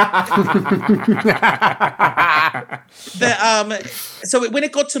 So when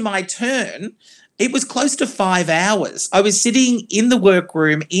it got to my turn, it was close to 5 hours. I was sitting in the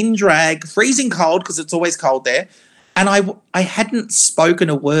workroom in drag, freezing cold because it's always cold there, and I hadn't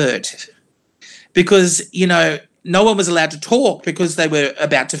spoken a word because, no one was allowed to talk because they were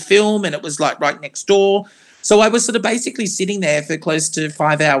about to film and it was like right next door. So I was sort of basically sitting there for close to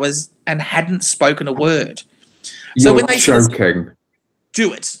 5 hours and hadn't spoken a word. So when they joking.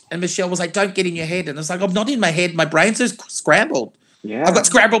 Do it. And Michelle was like, "Don't get in your head." And I was like, "I'm not in my head. My brain's so scrambled. Yeah. I've got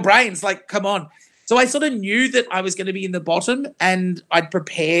scrambled brains. Like, come on." So I sort of knew that I was going to be in the bottom and I'd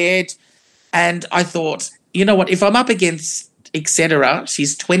prepared. And I thought, you know what? If I'm up against etc.,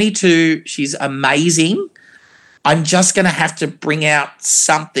 she's 22. She's amazing. I'm just going to have to bring out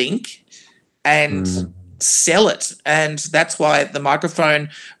something and sell it. And that's why the microphone,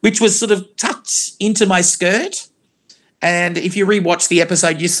 which was sort of tucked into my skirt, and if you rewatch the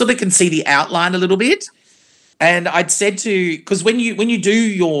episode, you sort of can see the outline a little bit. And I'd said because when you do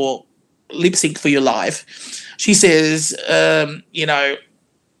your lip sync for your live, she says,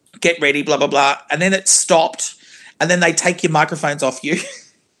 get ready, blah, blah, blah. And then it stopped, and then they take your microphones off you.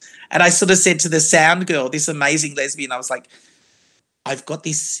 And I sort of said to the sound girl, this amazing lesbian, I was like, "I've got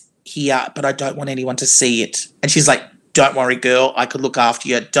this here, but I don't want anyone to see it." And she's like, "Don't worry, girl. I could look after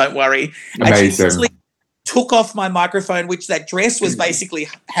you. Don't worry." Amazing. And she took off my microphone, which that dress was basically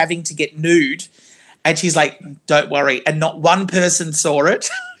having to get nude. And she's like, "Don't worry." And not one person saw it.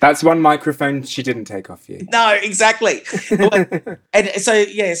 That's one microphone she didn't take off you. No, exactly. And so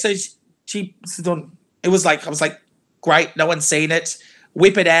she it was like, I was like, great, no one's seen it.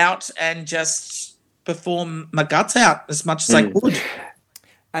 Whip it out and just perform my guts out as much as I could.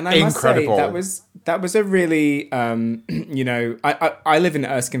 And I must say that was a really I live in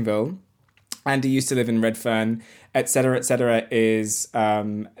Erskineville. Andy used to live in Redfern, etc., is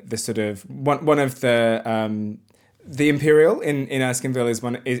the sort of one of the Imperial in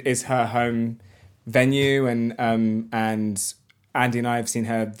Erskineville is her home venue, and Andy and I have seen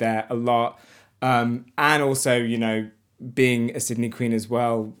her there a lot, and also being a Sydney Queen as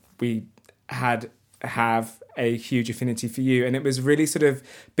well, we have a huge affinity for you, and it was really sort of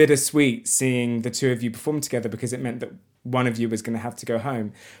bittersweet seeing the two of you perform together because it meant that one of you was going to have to go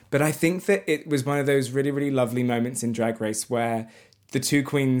home. But I think that it was one of those really, really lovely moments in Drag Race where the two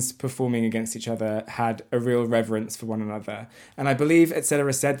queens performing against each other had a real reverence for one another. And I believe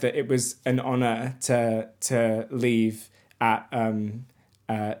etc. said that it was an honour to leave at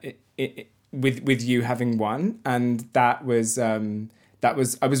with you having won, and that was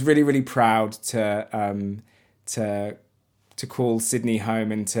I was really, really proud to call Sydney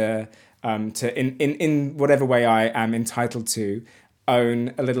home and to in whatever way I am entitled to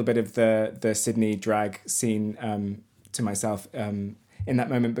own a little bit of the Sydney drag scene to myself in that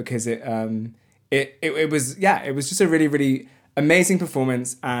moment, because it was just a really, really amazing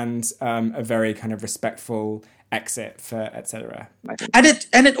performance and a very kind of respectful exit for etc. And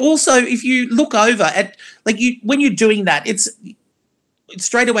it also, if you look over at when you're doing that, it's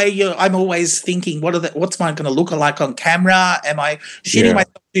straight away I'm always thinking, what's mine going to look like on camera? Am I shitting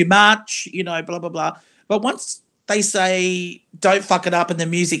myself too much? Blah blah blah. But once they say don't fuck it up and the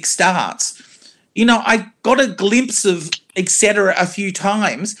music starts, I got a glimpse of etc. a few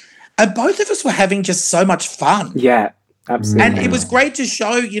times, and both of us were having just so much fun. Yeah, absolutely. And it was great to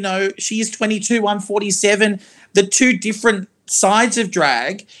show, she is 22, I'm 47, the two different sides of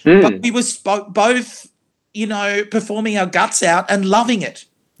drag, but we were both performing our guts out and loving it.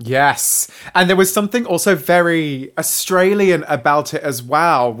 Yes. And there was something also very Australian about it as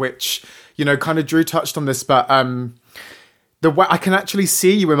well, which, kind of Drew touched on this, but the way I can actually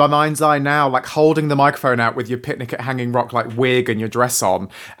see you in my mind's eye now, like holding the microphone out with your Picnic at Hanging Rock, like wig and your dress on,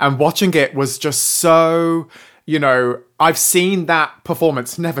 and watching it was just so, I've seen that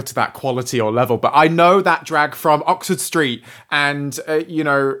performance, never to that quality or level, but I know that drag from Oxford Street and,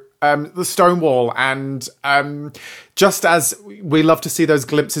 the Stonewall, and just as we love to see those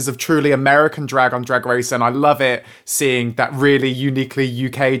glimpses of truly American drag on Drag Race, and I love it seeing that really uniquely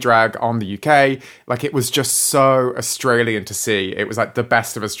UK drag on the UK. Like, it was just so Australian to see. It was like the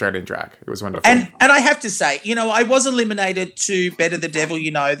best of Australian drag. It was wonderful. And I have to say, I was eliminated to Better the Devil,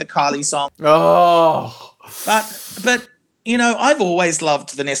 the Kylie song. Oh. But I've always loved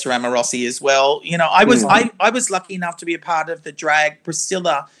Vanessa Amorossi as well. I was lucky enough to be a part of the drag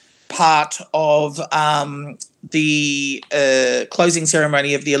Priscilla part of the closing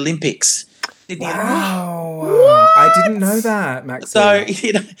ceremony of the Olympics. Wow. I didn't know that, Maxi. So,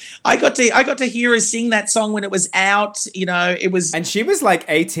 I got to hear her sing that song when it was out. It was, and she was like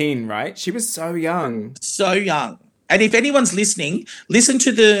 18, right? She was so young. So young. And if anyone's listening, listen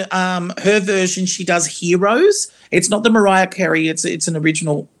to the her version. She does Heroes. It's not the Mariah Carey. It's an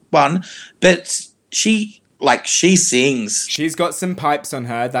original one, but she sings. She's got some pipes on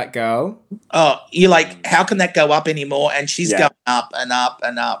her, that girl. Oh, you're like, how can that go up anymore? And she's going up and up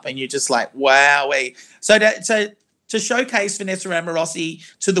and up, and you're just like, wowee. So to showcase Vanessa Amorossi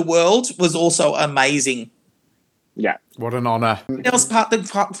to the world was also amazing. Yeah, what an honor. What else apart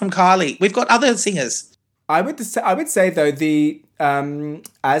from Kylie? We've got other singers. I would say though, the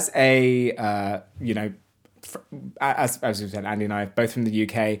as we said, Andy and I are both from the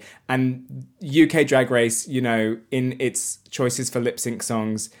UK, and UK Drag Race, in its choices for lip sync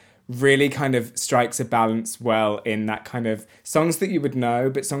songs, really kind of strikes a balance well in that kind of songs that you would know,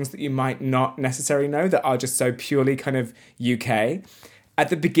 but songs that you might not necessarily know that are just so purely kind of UK. At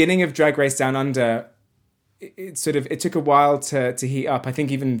the beginning of Drag Race Down Under, it took a while to heat up. I think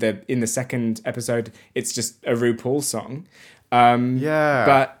even in the second episode, it's just a RuPaul song.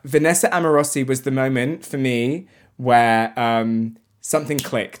 But Vanessa Amorossi was the moment for me where something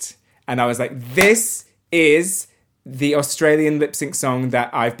clicked, and I was like, "This is the Australian lip sync song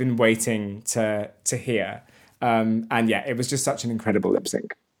that I've been waiting to hear." And it was just such an incredible lip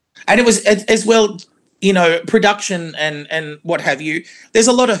sync. And it was as well, production and what have you. There's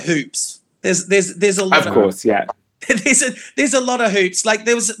a lot of hoops. There's a lot. Of course, yeah. There's a lot of hoops. Like,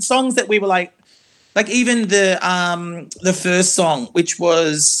 there was songs that we were like even the first song, which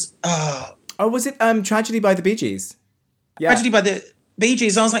was was it Tragedy by the Bee Gees? Yeah. Tragedy by the Bee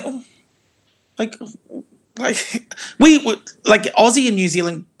Gees, I was like, oh, like we would like Aussie and New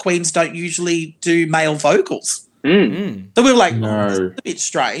Zealand queens don't usually do male vocals. So we were like, No. oh, this is a bit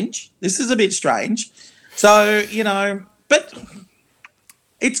strange. This is a bit strange. So, but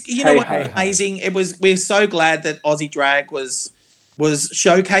it's amazing. It was. We're so glad that Aussie drag was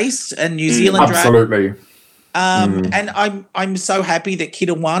showcased and New Zealand drag. Absolutely. And I'm so happy that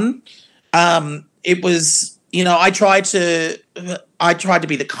Kidda won. It was, I tried to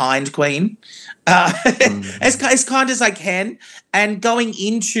be the kind queen, as kind as I can. And going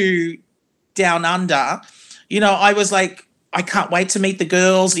into Down Under, I was like, I can't wait to meet the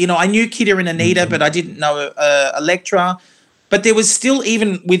girls. I knew Kidda and Anita, but I didn't know Electra. But there was still,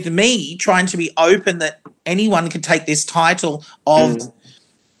 even with me, trying to be open that anyone could take this title of.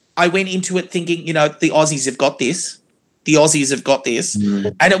 I went into it thinking, the Aussies have got this. The Aussies have got this.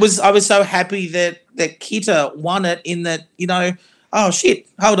 And I was so happy that Kidda won it in that, oh shit,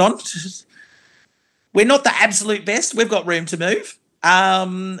 hold on. We're not the absolute best. We've got room to move.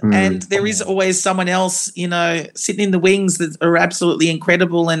 And there is always someone else, sitting in the wings that are absolutely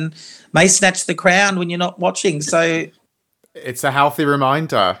incredible and may snatch the crown when you're not watching. So it's a healthy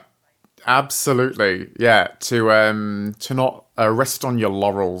reminder. Absolutely. Yeah. To not rest on your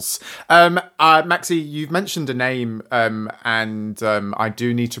laurels. Maxi, you've mentioned a name, and I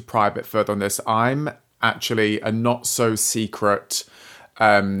do need to pry a bit further on this. I'm actually a not so secret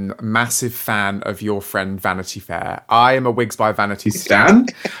massive fan of your friend Vanity Fair. I am a Wigs by Vanity stan.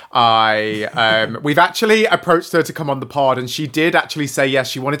 We've actually approached her to come on the pod, and she did actually say yes,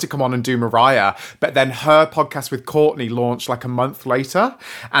 she wanted to come on and do Mariah, but then her podcast with Courtney launched like a month later,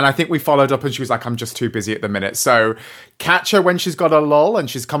 and I think we followed up and she was like, I'm just too busy at the minute. So catch her when she's got a lull and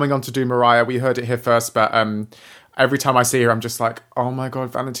she's coming on to do Mariah. We heard it here first, but every time I see her, I'm just like, oh my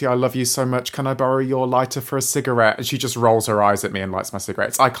God, Vanity, I love you so much. Can I borrow your lighter for a cigarette? And she just rolls her eyes at me and lights my cigarette.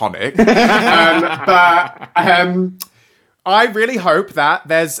 It's iconic. I really hope that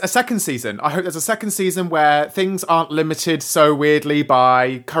there's a second season. I hope there's a second season where things aren't limited so weirdly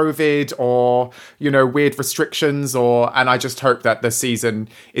by COVID or, weird restrictions and I just hope that the season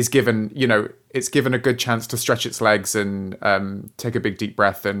is given, it's given a good chance to stretch its legs and take a big deep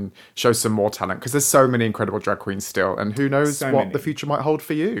breath and show some more talent, because there's so many incredible drag queens still, and who knows what the future might hold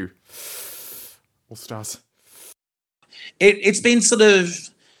for you. All stars. It's been sort of,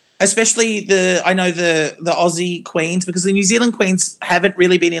 especially the Aussie queens, because the New Zealand queens haven't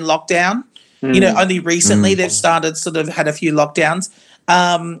really been in lockdown. Only recently they've started sort of had a few lockdowns.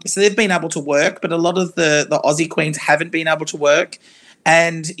 So they've been able to work, but a lot of the Aussie queens haven't been able to work.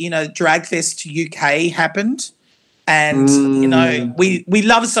 And, Dragfest UK happened. And, we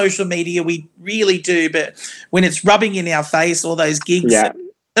love social media. We really do. But when it's rubbing in our face, all those gigs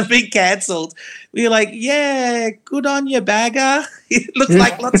have been cancelled, we're like, yeah, good on you, bagger. It looks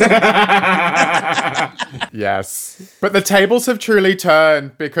like lots of... Yes. But the tables have truly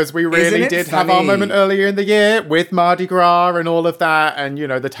turned, because we really did have our moment earlier in the year with Mardi Gras and all of that. And,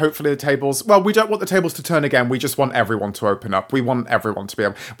 hopefully the tables... Well, we don't want the tables to turn again. We just want everyone to open up. We want everyone to be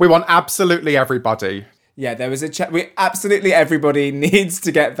able... We want absolutely everybody. Yeah, there was absolutely everybody needs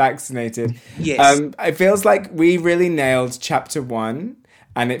to get vaccinated. Yes. It feels like we really nailed chapter 1.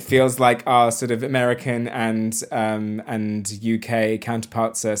 And it feels like our sort of American and UK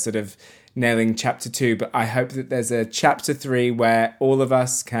counterparts are sort of nailing chapter 2. But I hope that there's a chapter 3 where all of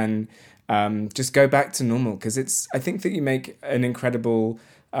us can just go back to normal. Because I think that you make an incredibly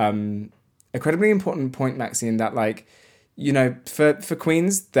important point, Maxi, in that, for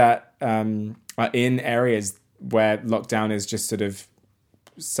queens that are in areas where lockdown is just sort of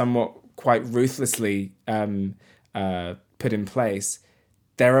somewhat quite ruthlessly put in place,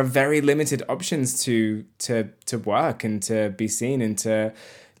 there are very limited options to work and to be seen and to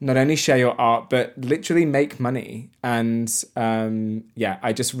not only share your art, but literally make money. And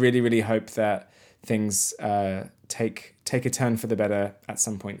I just really, really hope that things take a turn for the better at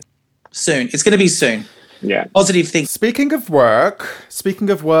some point. Soon. It's going to be soon. Yeah. Positive things. Speaking of work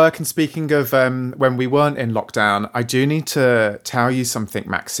and speaking of when we weren't in lockdown, I do need to tell you something,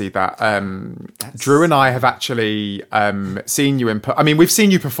 Maxi, that Drew and I have actually seen you we've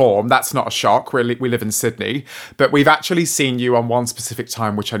seen you perform. That's not a shock. We live in Sydney, but we've actually seen you on one specific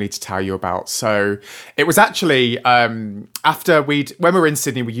time, which I need to tell you about. So it was actually after when we're in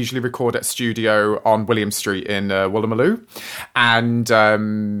Sydney, we usually record at a studio on William Street in Woolloomooloo. And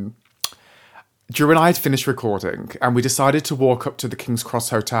Drew and I had finished recording and we decided to walk up to the King's Cross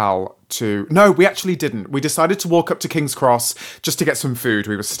Hotel No, we actually didn't. We decided to walk up to King's Cross just to get some food.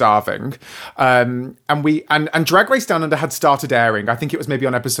 We were starving. And Drag Race Down Under had started airing. I think it was maybe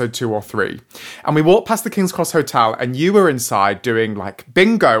on episode 2 or 3. And we walked past the King's Cross Hotel and you were inside doing like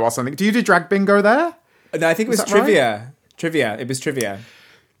bingo or something. Do you do drag bingo there? No, I think it was trivia. Right? Trivia. It was trivia.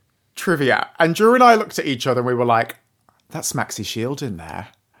 Trivia. And Drew and I looked at each other and we were like, that's Maxi Shield in there.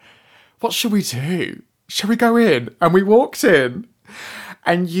 What should we do? Shall we go in? And we walked in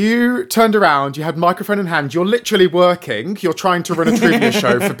and you turned around, you had microphone in hand, you're literally working, you're trying to run a trivia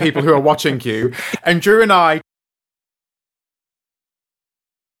show for people who are watching you. And Drew and I...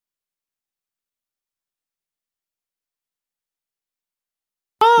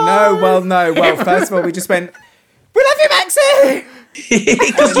 No, first of all, we just went, we love you, Maxi!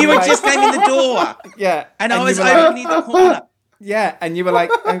 Because you had just came in the door. Yeah. And I was over near the corner. Yeah, and you were like,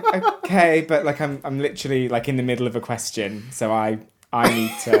 okay, but like I'm literally like in the middle of a question, so I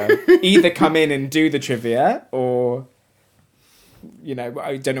need to either come in and do the trivia or, you know,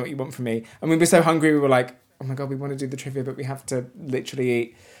 I don't know what you want from me. And we were so hungry, we were like, oh my God, we want to do the trivia, but we have to literally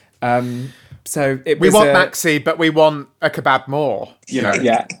eat. So we want Maxi, but we want a kebab more. You know,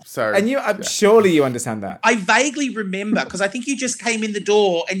 yeah. So and surely you understand that. I vaguely remember because I think you just came in the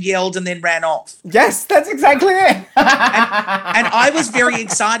door and yelled and then ran off. Yes, that's exactly it. and I was very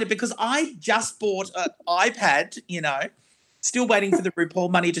excited because I just bought an iPad. You know, still waiting for the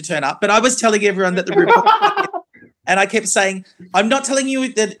RuPaul money to turn up. But I was telling everyone that the RuPaul. And I kept saying, I'm not telling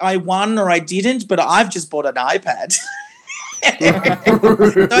you that I won or I didn't, but I've just bought an iPad. So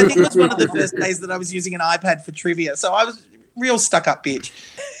I think it was one of the first days that I was using an iPad for trivia. So I was real stuck up bitch.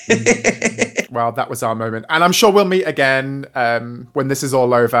 Well, that was our moment. And I'm sure we'll meet again when this is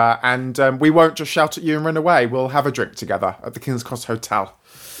all over. And we won't just shout at you and run away. We'll have a drink together at the King's Cross Hotel.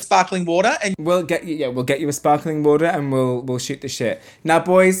 Sparkling water. And we'll get you a sparkling water and we'll shoot the shit. Now,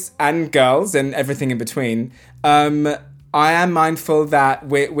 boys and girls and everything in between, I am mindful that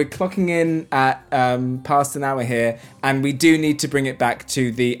we're clocking in at past an hour here, and we do need to bring it back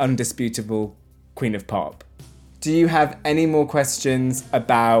to the undisputable Queen of Pop. Do you have any more questions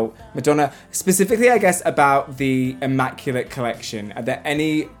about Madonna? Specifically, I guess, about the Immaculate Collection. Are there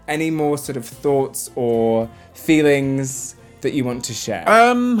any more sort of thoughts or feelings that you want to share?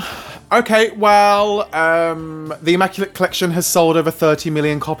 Okay, well, the Immaculate Collection has sold over 30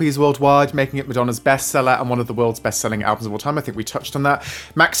 million copies worldwide, making it Madonna's bestseller and one of the world's best-selling albums of all time. I think we touched on that.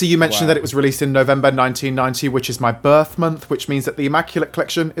 Maxi, you mentioned that it was released in November 1990, which is my birth month, which means that the Immaculate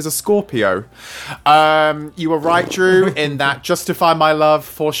Collection is a Scorpio. You were right, Drew, in that Justify My Love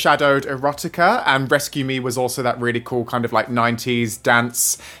foreshadowed erotica, and Rescue Me was also that really cool kind of like 90s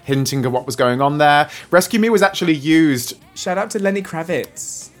dance hinting at what was going on there. Rescue Me was actually used... Shout out to Lenny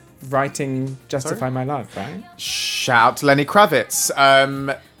Kravitz writing Justify My Love, right? Shout out to Lenny Kravitz.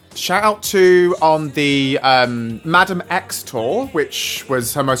 Shout out to on the Madame X tour, which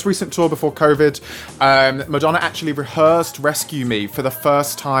was her most recent tour before COVID. Madonna actually rehearsed Rescue Me for the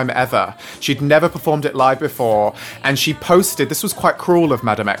first time ever. She'd never performed it live before, and she posted, this was quite cruel of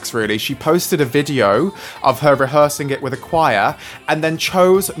Madame X really, she posted a video of her rehearsing it with a choir and then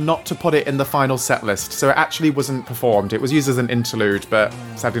chose not to put it in the final set list. So it actually wasn't performed. It was used as an interlude, but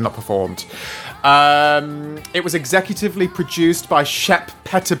sadly not performed. It was executively produced by Shep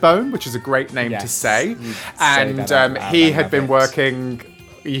Pettibone, which is a great name to say. And he'd been working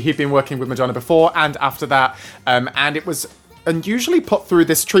with Madonna before and after that. And it was unusually put through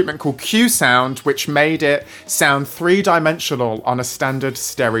this treatment called Q Sound, which made it sound 3-dimensional on a standard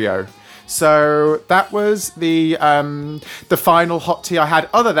stereo. So that was the final hot tea I had.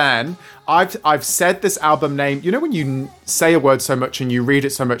 Other than I've said this album name. You know when you say a word so much and you read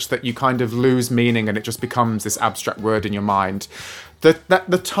it so much that you kind of lose meaning and it just becomes this abstract word in your mind.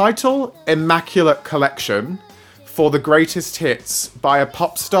 The title Immaculate Collection for the greatest hits by a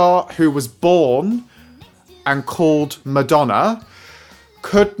pop star who was born and called Madonna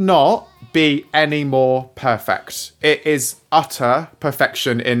could not be any more perfect. It is utter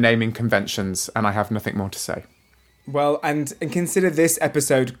perfection in naming conventions, and I have nothing more to say. Well, and consider this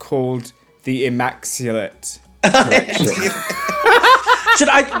episode called The Immaculate Collection.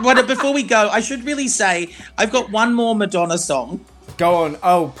 Before we go, I should really say I've got one more Madonna song. Go on.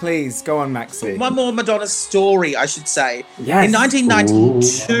 Oh, please. Go on, Maxi. One more Madonna story, I should say. Yes. In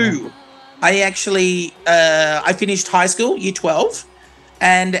 1992, I actually I finished high school, year 12,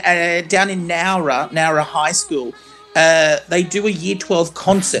 and down in Nowra High School, they do a year 12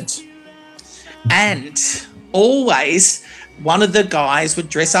 concert. And always one of the guys would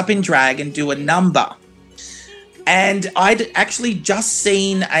dress up in drag and do a number. And I'd actually just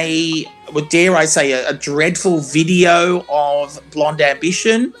seen dare I say, a dreadful video of Blonde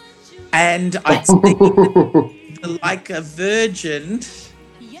Ambition, and I'd seen the Like a Virgin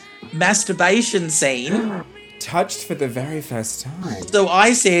masturbation scene. Touched for the very first time. So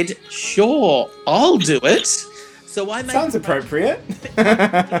I said, sure, I'll do it. So I made Sounds appropriate.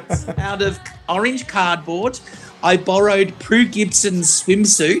 out of orange cardboard. I borrowed Prue Gibson's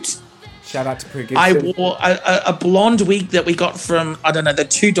swimsuit. Shout out to Prue Gibson. I wore a blonde wig that we got from, I don't know, the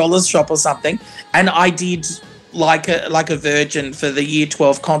 $2 shop or something. And I did like a virgin for the Year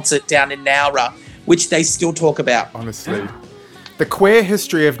 12 concert down in Nowra, which they still talk about. Honestly. The queer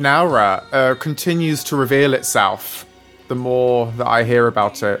history of Nowra continues to reveal itself the more that I hear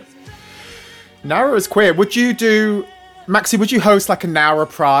about it. Nowra is queer. Maxi, would you host like a Nowra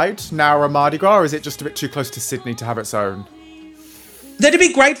Pride, Nowra Mardi Gras, or is it just a bit too close to Sydney to have its own? That'd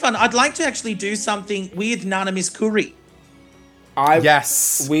be great fun. I'd like to actually do something with Nana Miss Curry.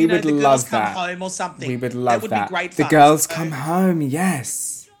 Yes. We would the love girls that. come home or something. We would love that. that. Would be great the fun. girls come home,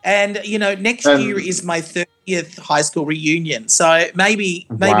 yes. And, next year is my 30th high school reunion. So maybe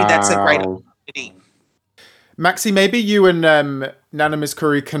that's a great opportunity. Maxi, maybe you and Nana Miss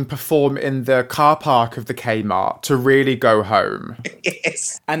Curry can perform in the car park of the Kmart to really go home.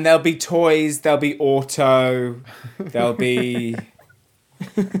 Yes. And there'll be toys, there'll be auto, there'll be...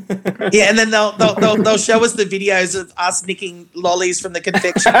 Yeah, and then they'll show us the videos of us nicking lollies from the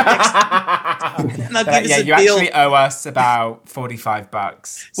confection. And they'll give us a you bill actually owe us about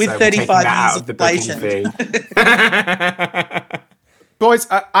 $45. with so 35 years of of the booking inflation. fee. Boys,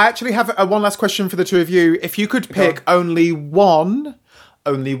 I actually have one last question for the two of you. If you could pick only one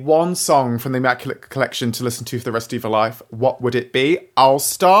song from the Immaculate Collection to listen to for the rest of your life, what would it be? I'll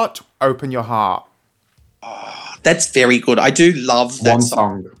start. Open Your Heart. That's very good. I do love that One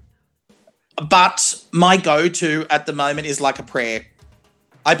song. But my go-to at the moment is Like a Prayer.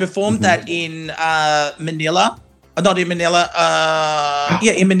 I performed that in Manila. Not in Manila.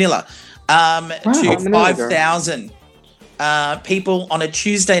 In Manila. To 5,000 people on a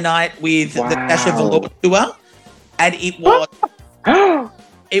Tuesday night with the Dasha Velour tour. And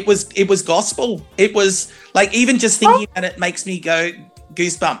it was gospel. It was like, even just thinking about it makes me go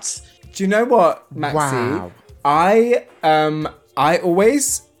goosebumps. Do you know what, Maxi? Wow. I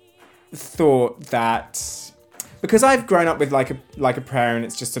always thought that because I've grown up with like a prayer and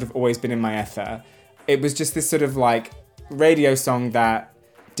it's just sort of always been in my ether, it was just this sort of like radio song that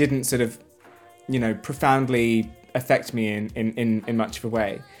didn't sort of, profoundly affect me in much of a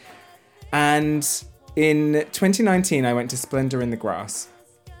way. And in 2019, I went to Splendor in the Grass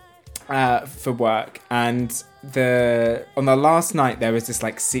for work, and on the last night there was this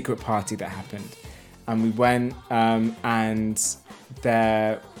like secret party that happened. And we went, and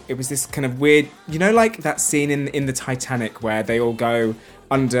it was this kind of weird, like that scene in the Titanic where they all go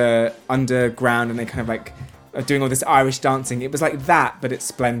underground and they kind of like are doing all this Irish dancing. It was like that, but it's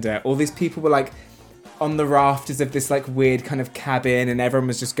Splendor. All these people were like on the rafters of this like weird kind of cabin, and everyone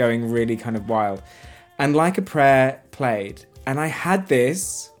was just going really kind of wild. And Like a Prayer played, and I had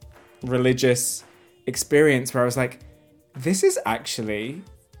this religious experience where I was like, this is actually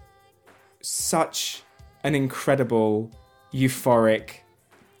such an incredible, euphoric,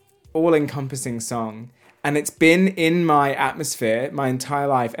 all-encompassing song, and it's been in my atmosphere my entire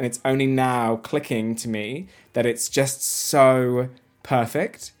life, and it's only now clicking to me that it's just so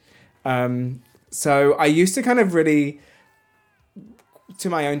perfect. So I used to kind of really, to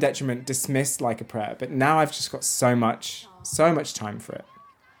my own detriment, dismiss Like a Prayer, but now I've just got so much time for it.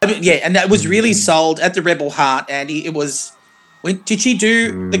 And that was really sold at the Rebel Heart, Andy. It was... Did she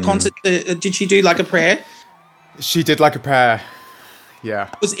do the concert? Did she do Like a Prayer? She did Like a Prayer.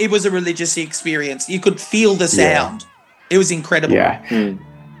 Yeah. It was a religious experience. You could feel the sound. It was incredible. Yeah. And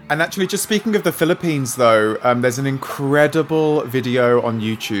actually, just speaking of the Philippines, though, there's an incredible video on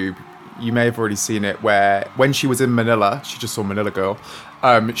YouTube. You may have already seen it, where when she was in Manila, she just saw Manila Girl,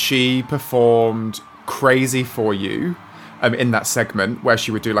 she performed Crazy For You in that segment where she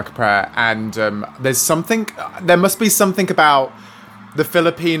would do Like a Prayer. And there must be something about the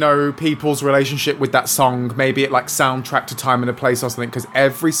Filipino people's relationship with that song. Maybe it like soundtrack to Time and a Place or something, because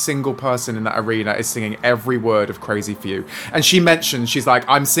every single person in that arena is singing every word of Crazy For You. And she mentioned, she's like,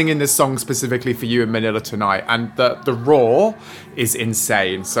 I'm singing this song specifically for you in Manila tonight. And the raw is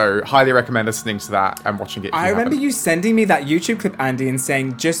insane. So highly recommend listening to that and watching it. I remember you sending me that YouTube clip, Andy, and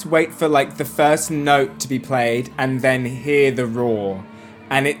saying, just wait for like the first note to be played and then hear the raw.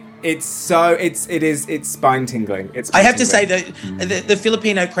 And it's spine tingling. I have to say that the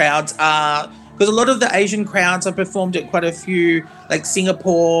Filipino crowds are, because a lot of the Asian crowds I've performed at quite a few, like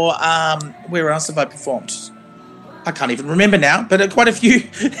Singapore. Where else have I performed? I can't even remember now, but quite a few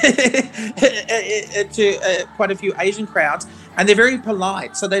quite a few Asian crowds, and they're very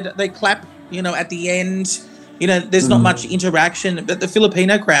polite. So they clap, at the end. There's not much interaction, but the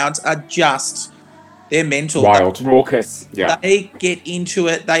Filipino crowds are they're mental. Wild, raucous. Yeah, they get into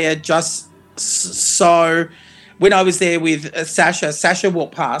it. They are just so. When I was there with Sasha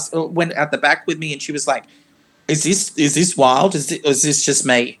walked past, went out the back with me, and she was like, Is this wild? Is this just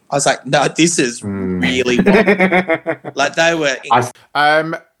me? I was like, no, this is really wild. Like they were.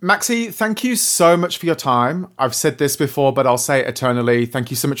 Maxi, thank you so much for your time. I've said this before, but I'll say it eternally.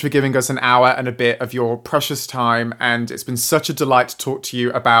 Thank you so much for giving us an hour and a bit of your precious time. And it's been such a delight to talk to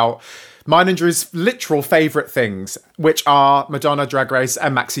you about mine and Drew's literal favourite things, which are Madonna, Drag Race,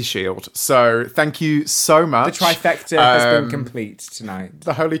 and Maxi Shield. So thank you so much. The trifecta has been complete tonight.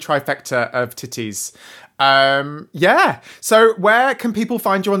 The holy trifecta of titties. So where can people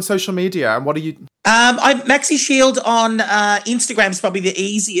find you on social media, and what are you? I'm Maxi Shield on Instagram is probably the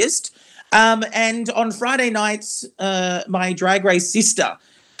easiest. And on Friday nights, my Drag Race sister,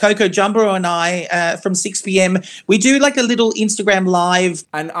 Coco Jumbo, and I, from 6 p.m, we do like a little Instagram live.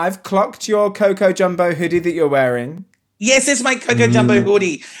 And I've clocked your Coco Jumbo hoodie that you're wearing. Yes, it's my Coco Jumbo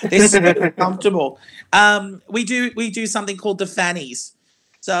hoodie. They're so comfortable. We do something called the fannies.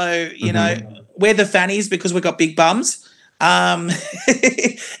 So, we're the fannies because we've got big bums. And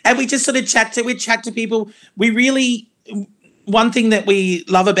we just sort of chat to people. One thing that we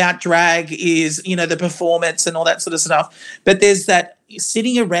love about drag is, the performance and all that sort of stuff. But there's that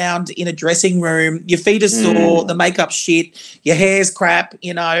sitting around in a dressing room, your feet are sore, the makeup's shit, your hair's crap,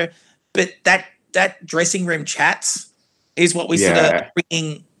 but that dressing room chats is what we sort of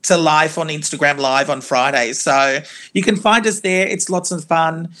bringing to life on Instagram Live on Fridays. So you can find us there. It's lots of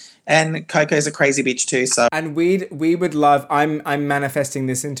fun. And Coco's a crazy bitch too. So, and we would love. I'm manifesting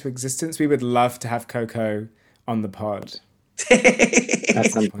this into existence. We would love to have Coco on the pod.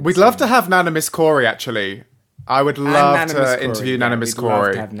 At some point. We'd love to have Nana Miss Corey. Actually, I would love to interview Nana Miss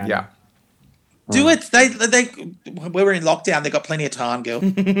Corey. Yeah. Do it. We were in lockdown. They got plenty of time, girl.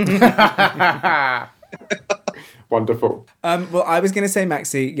 Wonderful. Well, I was going to say,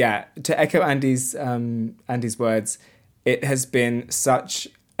 Maxi, to echo Andy's words, it has been such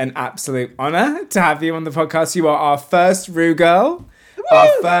an absolute honour to have you on the podcast. You are our first Rue girl, our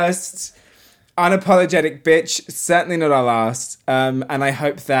first unapologetic bitch, certainly not our last. And I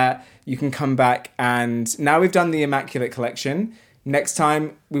hope that you can come back, and now we've done the Immaculate Collection. Next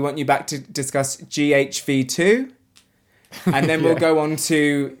time, we want you back to discuss GHV2, and then we'll go on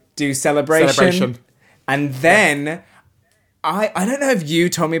to do Celebration. And then, I don't know if you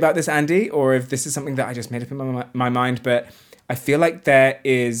told me about this, Andy, or if this is something that I just made up in my mind, but I feel like there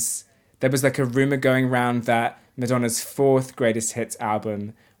was like a rumour going around that Madonna's fourth greatest hits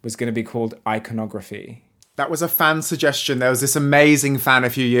album was going to be called Iconography. That was a fan suggestion. There was this amazing fan a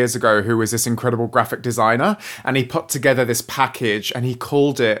few years ago who was this incredible graphic designer, and he put together this package and he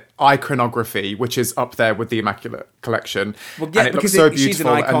called it Iconography, which is up there with the Immaculate Collection. Well, yeah, and it looks so beautiful. She's an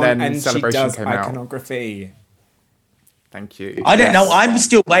icon, and then Celebration came out. Iconography. Thank you. I don't know. I'm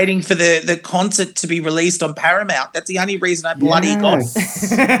still waiting for the concert to be released on Paramount. That's the only reason I bloody got.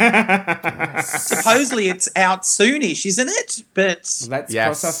 Supposedly it's out soonish, isn't it? But let's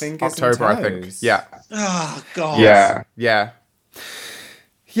cross our fingers. October, and toes. I think. Yeah. Oh God. Yeah.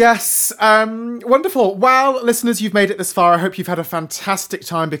 Yes. Wonderful. Well, listeners, you've made it this far. I hope you've had a fantastic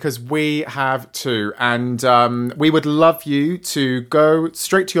time, because we have too. And we would love you to go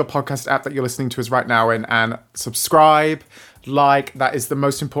straight to your podcast app that you're listening to us right now in and subscribe. That is the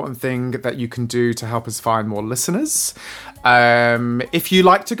most important thing that you can do to help us find more listeners. If you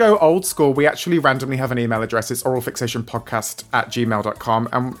like to go old school, we actually randomly have an email address. It's oralfixationpodcast@gmail.com.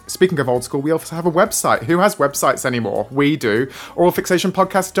 And speaking of old school, we also have a website. Who has websites anymore? We do.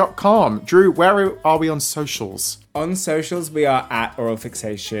 oralfixationpodcast.com. Drew, where are we on socials? On socials, we are at Oral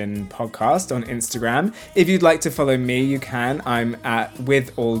Fixation Podcast on Instagram. If you'd like to follow me, you can. I'm at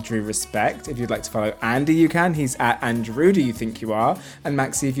With All Due Respect. If you'd like to follow Andy, you can. He's at Andrew Do You Think You Are? And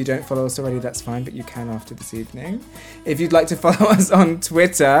Maxi, if you don't follow us already, that's fine, but you can after this evening. If you'd like to follow us on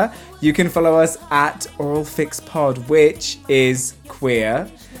Twitter, you can follow us at OralFixPod, which is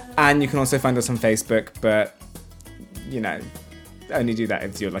queer. And you can also find us on Facebook, but, only do that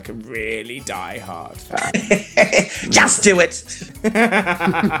if you're like a really die-hard fan. Just do it.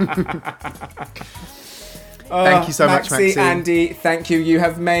 Thank you so much, Maxi. Andy, thank you.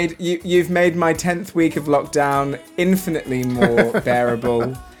 You've made my 10th week of lockdown infinitely more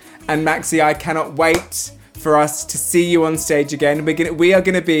bearable. And Maxi, I cannot wait for us to see you on stage again. We are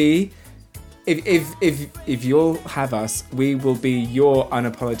going to be if you'll have us, we will be your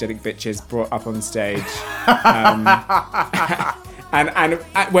unapologetic bitches brought up on stage. And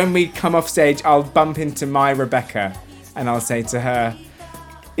when we come off stage, I'll bump into my Rebecca and I'll say to her,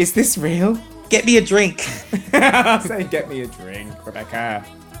 "Is this real?" Get me a drink. I'll say, "Get me a drink, Rebecca."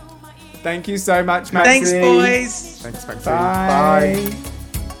 Thank you so much, Maxi. Thanks, boys. Thanks, Maxi. Bye. Bye.